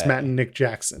Young Bucks, Matt and Nick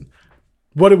Jackson.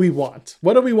 What do we want?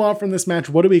 What do we want from this match?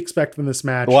 What do we expect from this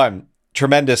match? One,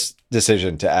 tremendous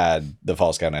decision to add the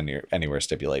Falls Count Anywhere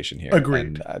stipulation here. Agreed.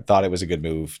 And I thought it was a good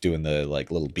move doing the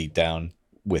little beatdown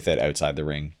with it outside the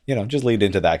ring. Just lead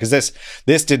into that, because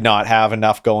this did not have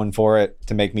enough going for it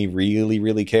to make me really,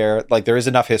 really care. Like, there is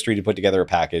enough history to put together a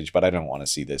package, but I don't want to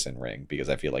see this in ring because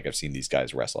I feel like I've seen these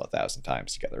guys wrestle 1,000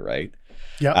 times together, right?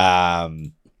 Yeah.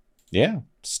 Yeah,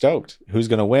 stoked. Who's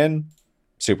gonna win?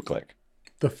 Super Click.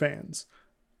 The fans.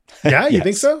 Yeah, you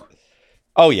think so?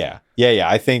 Oh yeah.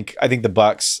 I think the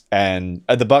Bucks and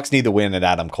the Bucks need the win, and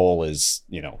Adam Cole is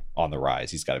on the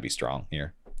rise. He's got to be strong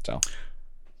here. So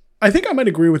I think I might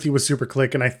agree with you with Super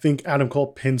Click, and I think Adam Cole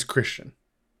pins Christian.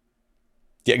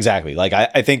 Yeah, exactly. Like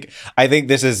I think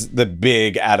this is the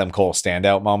big Adam Cole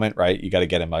standout moment, right? You got to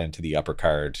get him into the upper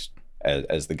card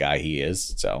as the guy he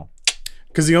is. So,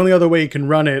 because the only other way you can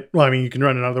run it, well, I mean, you can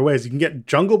run it other ways. You can get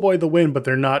Jungle Boy the win, but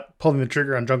they're not pulling the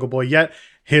trigger on Jungle Boy yet.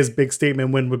 His big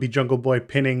statement win would be Jungle Boy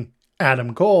pinning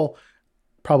Adam Cole.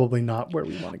 Probably not where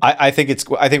we want to go. I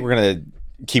think we're gonna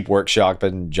keep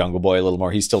workshopping Jungle Boy a little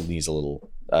more. He still needs a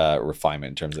little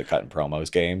refinement in terms of the cut and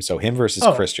promos game. So him versus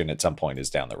Christian at some point is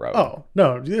down the road. Oh,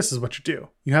 no, this is what you do.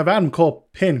 You have Adam Cole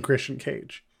pin Christian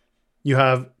Cage. You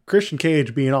have Christian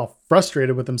Cage being all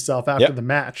frustrated with himself after the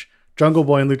match. Jungle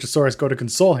Boy and Luchasaurus go to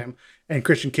console him, and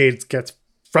Christian Cage gets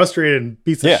frustrated and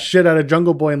beats the shit out of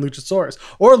Jungle Boy and Luchasaurus.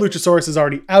 Or Luchasaurus is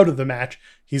already out of the match.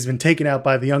 He's been taken out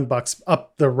by the Young Bucks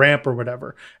up the ramp or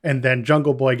whatever. And then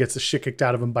Jungle Boy gets the shit kicked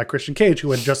out of him by Christian Cage,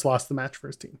 who had just lost the match for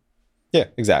his team. Yeah,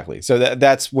 exactly. So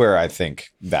that's where I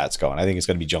think that's going. I think it's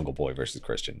going to be Jungle Boy versus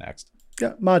Christian next.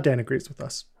 Yeah, Ma Dan agrees with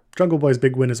us. Jungle Boy's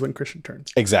big win is when Christian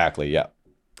turns. Exactly, yeah.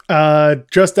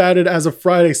 Just added as of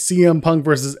Friday, CM Punk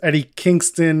versus Eddie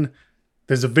Kingston.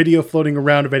 There's a video floating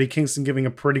around of Eddie Kingston giving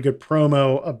a pretty good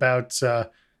promo about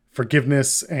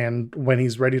forgiveness and when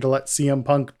he's ready to let CM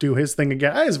Punk do his thing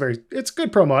again. It's a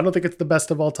good promo. I don't think it's the best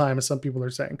of all time, as some people are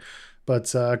saying, but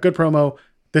good promo.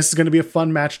 This is going to be a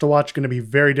fun match to watch. Going to be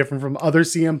very different from other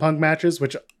CM Punk matches,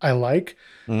 which I like.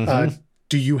 Mm-hmm.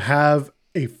 Do you have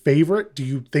a favorite? Do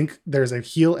you think there's a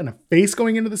heel and a face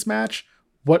going into this match?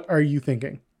 What are you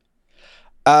thinking?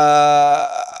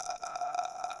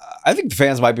 I think the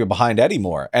fans might be behind Eddie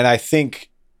more. And I think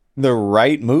the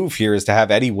right move here is to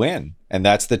have Eddie win. And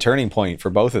that's the turning point for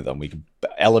both of them. We could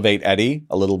elevate Eddie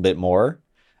a little bit more.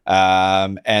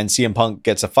 And CM Punk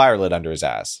gets a fire lit under his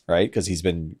ass, right? Because he's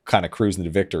been kind of cruising to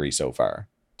victory so far.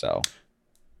 So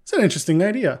it's an interesting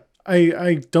idea.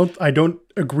 I don't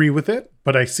agree with it,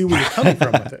 but I see where you're coming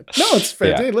from with it. No, it's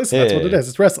fair. Hey, listen, that's what it is.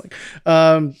 It's wrestling.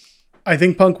 I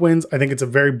think Punk wins. I think it's a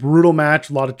very brutal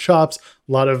match. A lot of chops,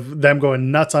 a lot of them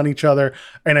going nuts on each other.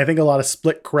 And I think a lot of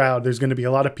split crowd. There's going to be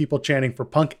a lot of people chanting for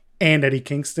Punk and Eddie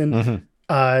Kingston.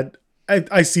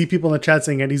 I see people in the chat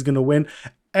saying Eddie's going to win.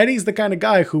 Eddie's the kind of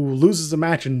guy who loses a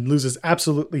match and loses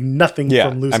absolutely nothing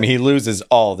from losing. I mean, he loses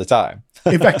all the time.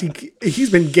 In fact,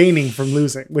 he's been gaining from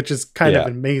losing, which is kind of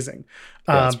amazing.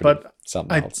 But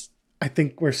something else. I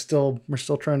think we're still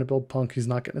trying to build Punk. He's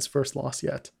not getting his first loss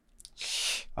yet.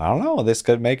 I don't know. This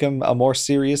could make him a more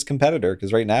serious competitor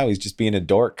because right now he's just being a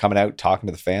dork, coming out, talking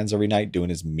to the fans every night, doing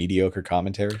his mediocre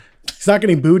commentary. He's not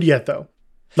getting booed yet, though.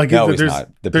 Like, no, he's not.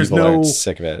 The people are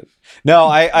sick of it. No,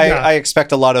 I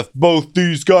expect a lot of both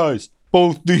these guys.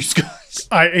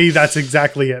 That's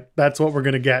exactly it. That's what we're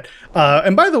gonna get.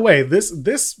 And by the way,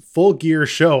 this Full Gear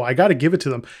show, I got to give it to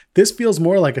them. This feels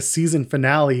more like a season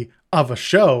finale of a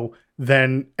show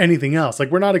than anything else. Like,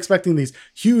 we're not expecting these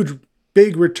huge,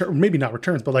 big maybe not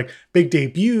returns, but like big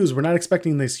debuts. We're not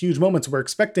expecting these huge moments. We're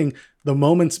expecting the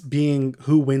moments being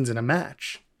who wins in a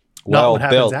match. Well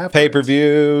built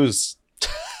pay-per-views.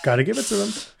 Got to give it to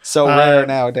them. So rare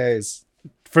nowadays.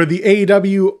 For the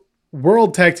AEW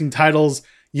World Tag Team titles,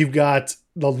 you've got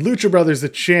the Lucha Brothers, the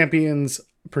champions,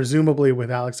 presumably with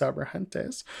Alex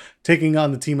Abrahantes, taking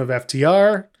on the team of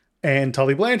FTR, and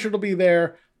Tully Blanchard will be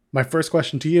there. My first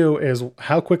question to you is,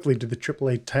 how quickly do the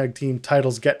AAA Tag Team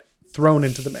titles get thrown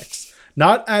into the mix?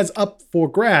 Not as up for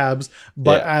grabs,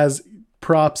 but as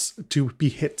props to be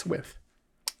hit with.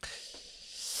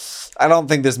 I don't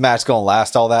think this match's going to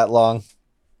last all that long.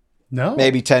 No.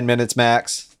 Maybe 10 minutes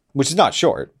max, which is not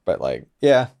short, but like,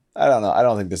 I don't know. I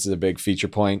don't think this is a big feature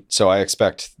point. So I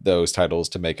expect those titles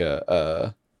to make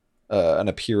an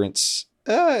appearance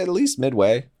at least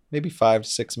midway, maybe 5 to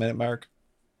 6 minute mark.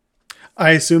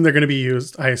 I assume they're going to be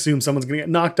used. I assume someone's going to get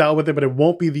knocked out with it, but it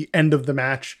won't be the end of the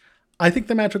match. I think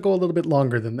the match will go a little bit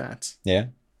longer than that. Yeah.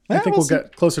 I think we'll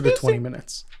get closer to 20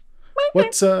 minutes.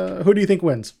 Who do you think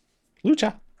wins?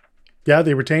 Lucha. Yeah,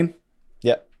 they retain?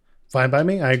 Yep. Fine by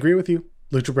me. I agree with you.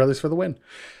 Lucha Brothers for the win.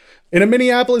 In a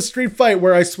Minneapolis street fight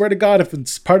where I swear to God,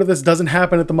 if part of this doesn't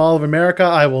happen at the Mall of America,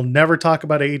 I will never talk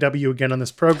about AEW again on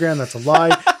this program. That's a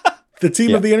lie. The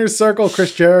team of the Inner Circle,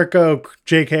 Chris Jericho,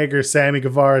 Jake Hager, Sammy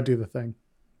Guevara do the thing.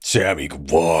 Sammy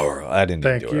Guevara. I didn't do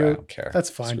it. I don't care. That's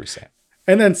fine.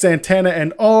 And then Santana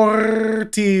and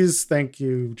Ortiz. Thank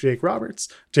you, Jake Roberts.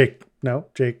 Jake,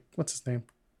 what's his name?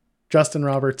 Justin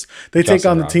Roberts. They take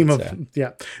on the team of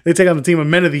They take on the team of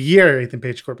Men of the Year, Ethan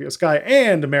Page, Scorpio Sky,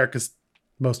 and America's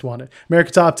Most Wanted.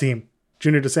 America Top Team,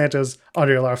 Junior Dos Santos,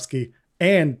 Andre Arlovsky,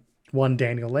 and one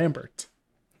Daniel Lambert.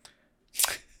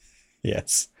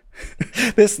 Yes.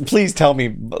 Please tell me,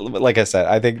 like I said,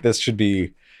 I think this should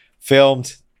be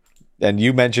filmed. And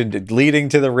you mentioned leading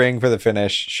to the ring for the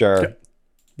finish. Sure. Yeah.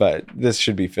 But this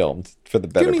should be filmed for the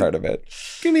better part of it.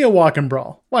 Give me a walk and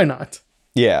brawl. Why not?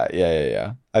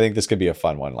 Yeah. I think this could be a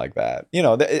fun one like that. You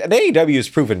know, AEW has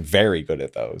proven very good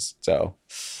at those. So,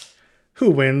 who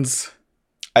wins?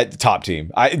 Top team.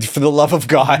 For the love of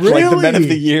God, really? Like the Men of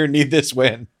the Year need this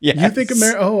win. Yes. You think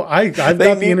I've got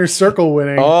the Inner Circle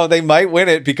winning. Oh, they might win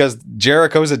it because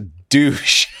Jericho's a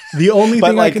douche. The only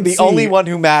thing I can see. Only one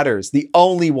who matters. The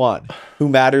only one who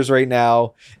matters right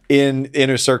now in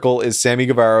Inner Circle is Sammy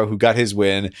Guevara, who got his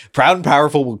win. Proud and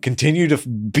Powerful will continue to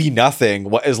be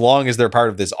nothing as long as they're part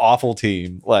of this awful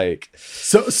team.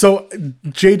 So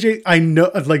JJ, I know,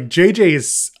 JJ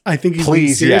is. I think he's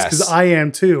being serious because I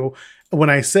am too. When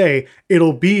I say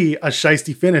it'll be a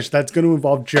shiesty finish, that's going to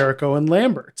involve Jericho and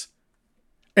Lambert,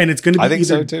 and it's going to be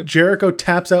either Jericho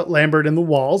taps out Lambert in the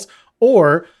walls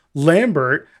or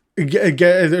Lambert.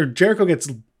 Jericho gets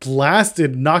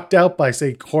blasted, knocked out by,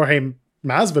 say, Jorge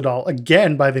Masvidal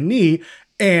again by the knee,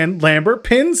 and Lambert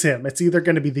pins him. It's either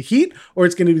going to be the heat or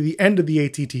it's going to be the end of the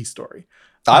ATT story.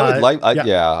 I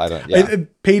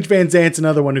don't. Paige Van Zant's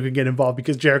another one who can get involved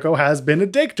because Jericho has been a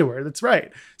dick to her. That's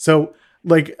right. So,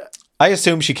 I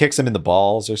assume she kicks him in the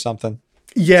balls or something.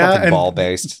 Yeah, something ball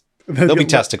based. There'll be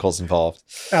testicles involved.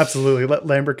 Absolutely. Let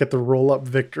Lambert get the roll up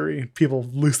victory. People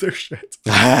lose their shit.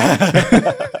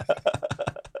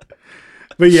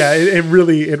 But yeah, it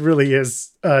really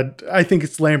is. I think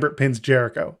it's Lambert pins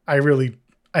Jericho. I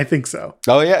think so.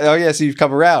 Oh yeah. So you've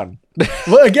come around.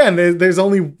 Well, again, there's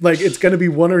only like it's going to be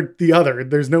one or the other.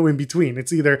 There's no in between.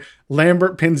 It's either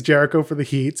Lambert pins Jericho for the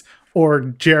heat or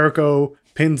Jericho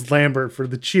pins Lambert for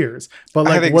the cheers. But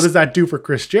like, what does that do for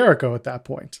Chris Jericho at that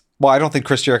point? Well, I don't think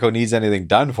Chris Jericho needs anything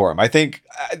done for him. I think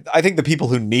the people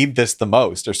who need this the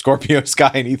most are Scorpio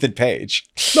Sky and Ethan Page.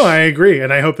 No, I agree.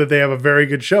 And I hope that they have a very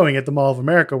good showing at the Mall of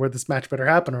America where this match better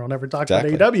happen or I'll never talk about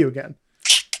AEW again.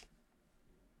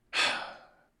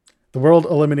 The World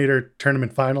Eliminator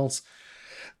Tournament Finals.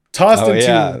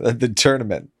 The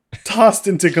tournament. Tossed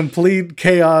into complete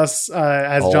chaos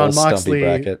as Jon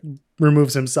Moxley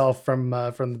removes himself from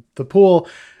the pool.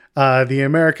 The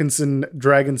Americanson,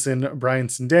 Dragonson,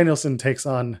 Bryanson Danielson takes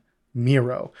on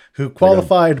Miro, who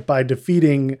qualified by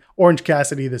defeating Orange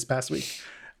Cassidy this past week.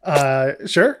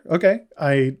 Sure. Okay.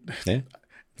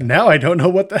 Now I don't know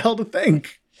what the hell to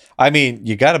think. I mean,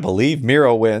 you got to believe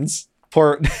Miro wins.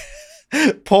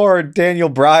 Poor Daniel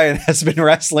Bryan has been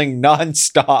wrestling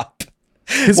nonstop.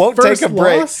 Won't take a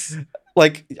break. Loss?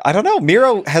 Like, I don't know.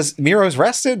 Miro's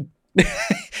rested.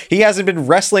 He hasn't been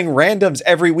wrestling randoms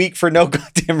every week for no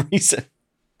goddamn reason.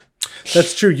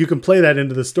 That's true. You can play that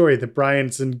into the story that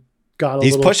Bryanson got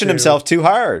He's pushing himself too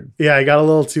hard. Yeah, he got a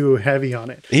little too heavy on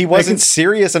it. He wasn't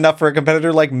serious enough for a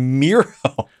competitor like Miro.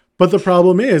 But the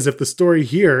problem is, if the story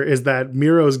here is that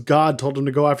Miro's God told him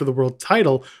to go after the world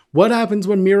title, what happens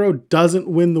when Miro doesn't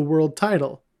win the world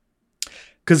title?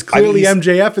 Because clearly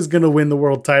MJF is going to win the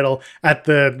world title at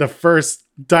the first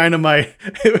Dynamite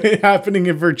happening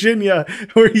in Virginia,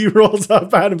 where he rolls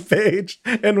up Adam Page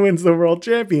and wins the world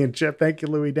championship. Thank you,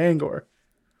 Louis Dangor.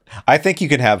 I think you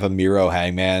can have a Miro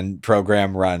Hangman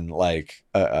program run like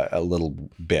a little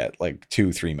bit, like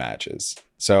 2-3 matches.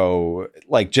 So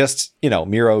like, just,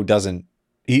 Miro doesn't,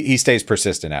 he stays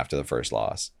persistent after the first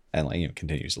loss and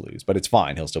continues to lose, but it's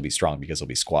fine. He'll still be strong because he'll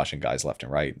be squashing guys left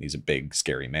and right. And he's a big,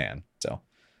 scary man. So,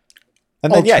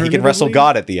 and then, he can wrestle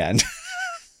God at the end.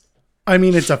 I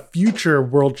mean, it's a future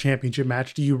world championship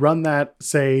match. Do you run that,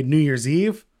 say, New Year's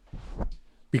Eve?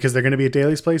 Because they're going to be at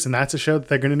Daly's Place, and that's a show that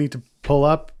they're going to need to pull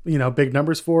up, big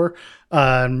numbers for.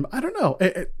 I don't know.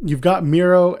 You've got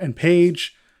Miro and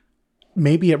Page,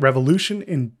 maybe at Revolution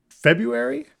in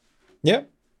February. Yeah.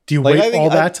 Do you wait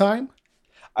all that time?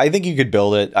 I think you could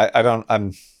build it.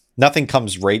 Nothing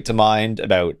comes right to mind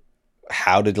about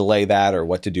how to delay that or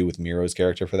what to do with Miro's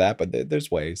character for that, but there's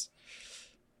ways.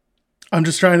 I'm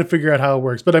just trying to figure out how it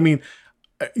works. But I mean,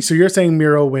 so you're saying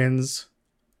Miro wins.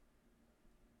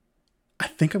 I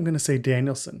think I'm going to say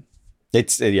Danielson.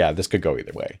 This could go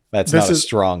either way. That's not a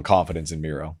strong confidence in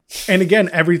Miro. And again,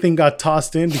 everything got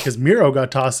tossed in because Miro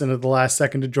got tossed in at the last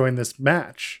second to join this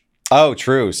match. Oh,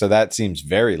 true. So that seems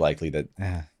very likely that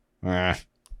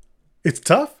it's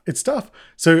tough. It's tough.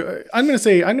 So I'm going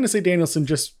to say Danielson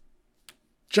just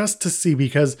to see,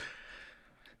 because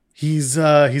he's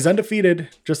undefeated,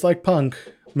 just like Punk.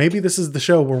 Maybe this is the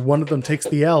show where one of them takes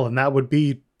the L, and that would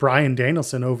be Bryan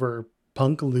Danielson over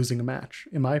Punk losing a match,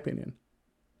 in my opinion.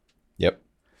 Yep.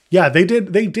 Yeah, they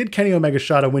did Kenny Omega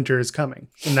shot of Winter is Coming,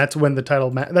 and that's when the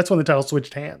title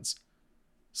switched hands.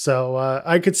 So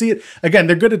I could see it again.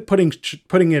 They're good at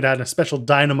putting it at a special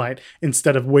Dynamite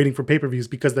instead of waiting for pay-per-views,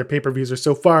 because their pay-per-views are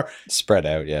so far spread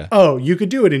out. Yeah. Oh, you could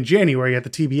do it in January at the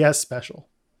TBS special,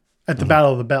 at the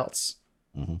Battle of the Belts.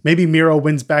 Mm-hmm. Maybe Miro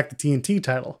wins back the TNT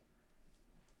title,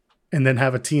 and then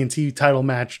have a TNT title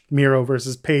match, Miro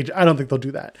versus Page. I don't think they'll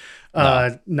do that.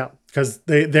 No, because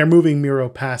they're moving Miro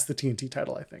past the TNT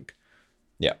title, I think.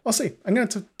 Yeah. I'll see. I'm going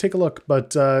to take a look,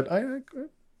 but I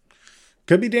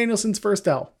could be Danielson's first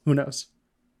L. Who knows?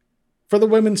 For the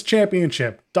Women's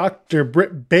Championship, Dr.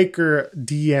 Britt Baker,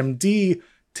 DMD,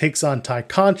 takes on Tai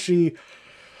Conchi.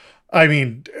 I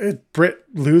mean, Britt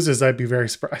loses, I'd be very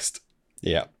surprised.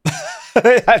 Yeah.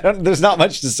 There's not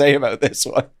much to say about this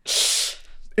one.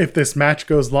 If this match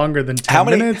goes longer than 10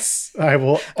 minutes, I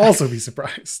will also be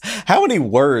surprised. How many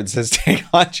words has Tai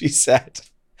Conchi said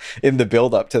in the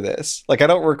build up to this? Like, I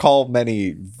don't recall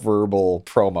many verbal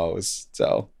promos,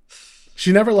 so.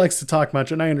 She never likes to talk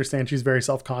much, and I understand she's very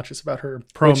self-conscious about her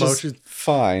promo. Which is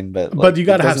fine, but you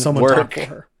got to have someone talk for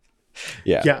her.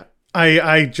 Yeah.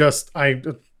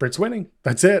 Yeah. Britt's winning.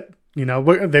 That's it.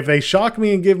 If they shock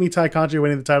me and give me Tai Conchi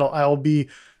winning the title, I'll be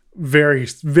very,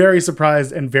 very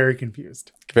surprised and very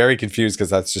confused. Very confused, because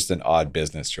that's just an odd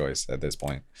business choice at this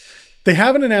point. They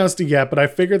haven't announced it yet, but I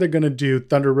figure they're going to do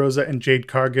Thunder Rosa and Jade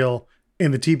Cargill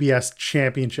in the TBS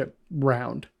Championship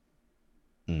round.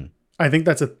 I think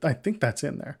that's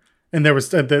in there. And there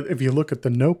was, if you look at the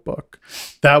notebook,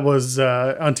 that was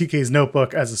on TK's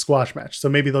notebook as a squash match. So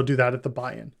maybe they'll do that at the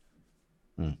buy-in.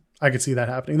 I could see that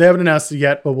happening. They haven't announced it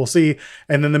yet, but we'll see.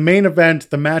 And then the main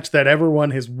event, the match that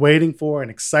everyone is waiting for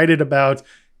and excited about,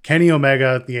 Kenny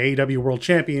Omega, the AEW World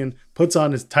Champion, puts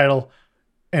on his title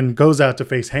and goes out to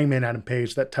face Hangman Adam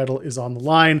Page. That title is on the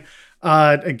line.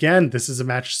 Again, this is a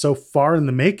match so far in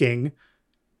the making.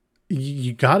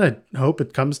 You gotta hope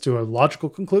it comes to a logical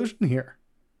conclusion here.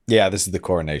 Yeah, this is the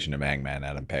coronation of Hangman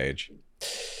Adam Page.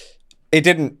 It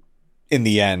didn't, in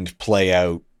the end, play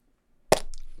out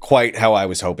quite how I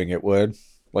was hoping it would.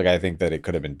 Like, I think that it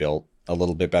could have been built a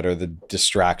little bit better. The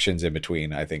distractions in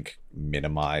between, I think,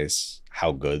 minimize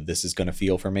how good this is going to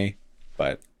feel for me.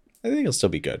 But I think it'll still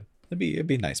be good. It'd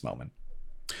be a nice moment.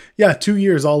 Yeah, 2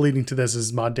 years all leading to this,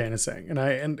 as Mod Dan is saying.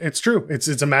 And it's true.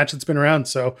 It's a match that's been around.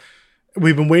 So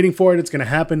we've been waiting for it. It's going to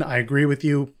happen. I agree with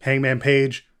you. Hangman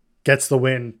Page gets the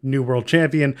win, new world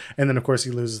champion. And then, of course,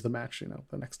 he loses the match,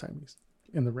 the next time he's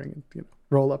in the ring, and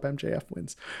roll up MJF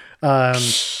wins.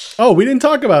 We didn't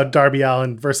talk about Darby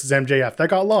Allin versus MJF. That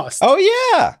got lost. Oh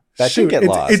yeah, that did get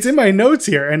lost. It's in my notes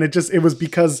here, and it was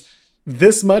because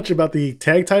this much about the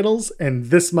tag titles and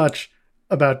this much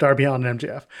about Darby Allin and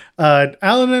MJF.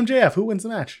 Allin and MJF, who wins the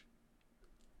match?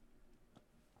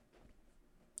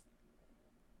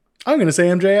 I'm gonna say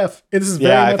MJF.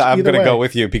 I'm gonna go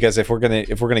with you, because if we're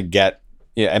gonna get,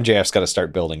 MJF's got to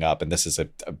start building up, and this is a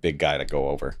big guy to go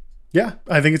over. Yeah,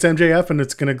 I think it's MJF, and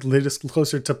it's going to lead us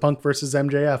closer to Punk versus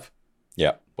MJF.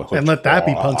 Yeah. And let that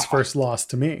be Punk's first loss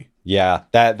to me. Yeah,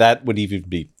 that would be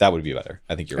better.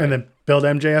 I think you're right. And then build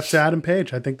MJF to Adam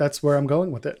Page. I think that's where I'm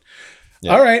going with it.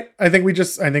 Yeah. All right. I think we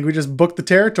just booked the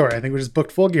territory. I think we just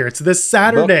booked Full Gear. It's this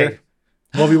Saturday.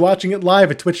 We'll be watching it live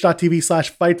at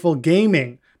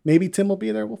twitch.tv/FightfulGaming. Maybe Tim will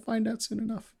be there. We'll find out soon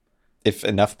enough. If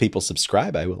enough people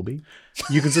subscribe, I will be.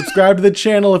 You can subscribe to the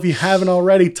channel if you haven't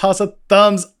already. Toss a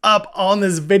thumbs up on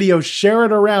this video. Share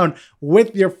it around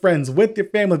with your friends, with your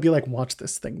family. Be like, watch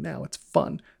this thing now. It's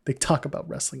fun. They talk about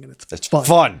wrestling and it's fun.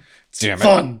 It's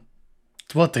fun.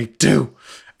 It's what they do.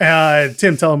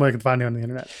 Tim, tell them where they can find you on the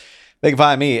internet. They can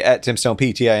find me at Tim Stone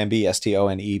P,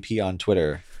 TIMBSTONEP on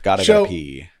Twitter. Gotta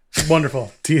pee.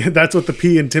 Wonderful. That's what the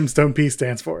P in Tim Stone P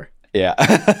stands for. Yeah.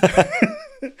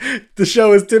 The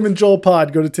show is Tim and Joel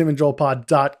Pod. Go to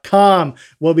timandjoelpod.com.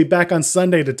 We'll be back on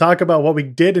Sunday to talk about what we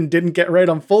did and didn't get right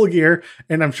on Full Gear.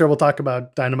 And I'm sure we'll talk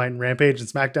about Dynamite and Rampage and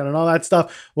SmackDown and all that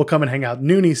stuff. We'll come and hang out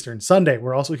noon Eastern Sunday.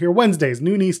 We're also here Wednesdays,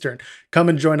 noon Eastern. Come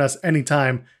and join us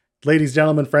anytime. Ladies,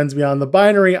 gentlemen, friends beyond the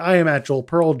binary, I am at Joel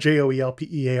Pearl,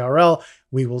 JOELPEARL.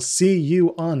 We will see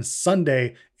you on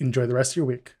Sunday. Enjoy the rest of your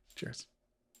week. Cheers.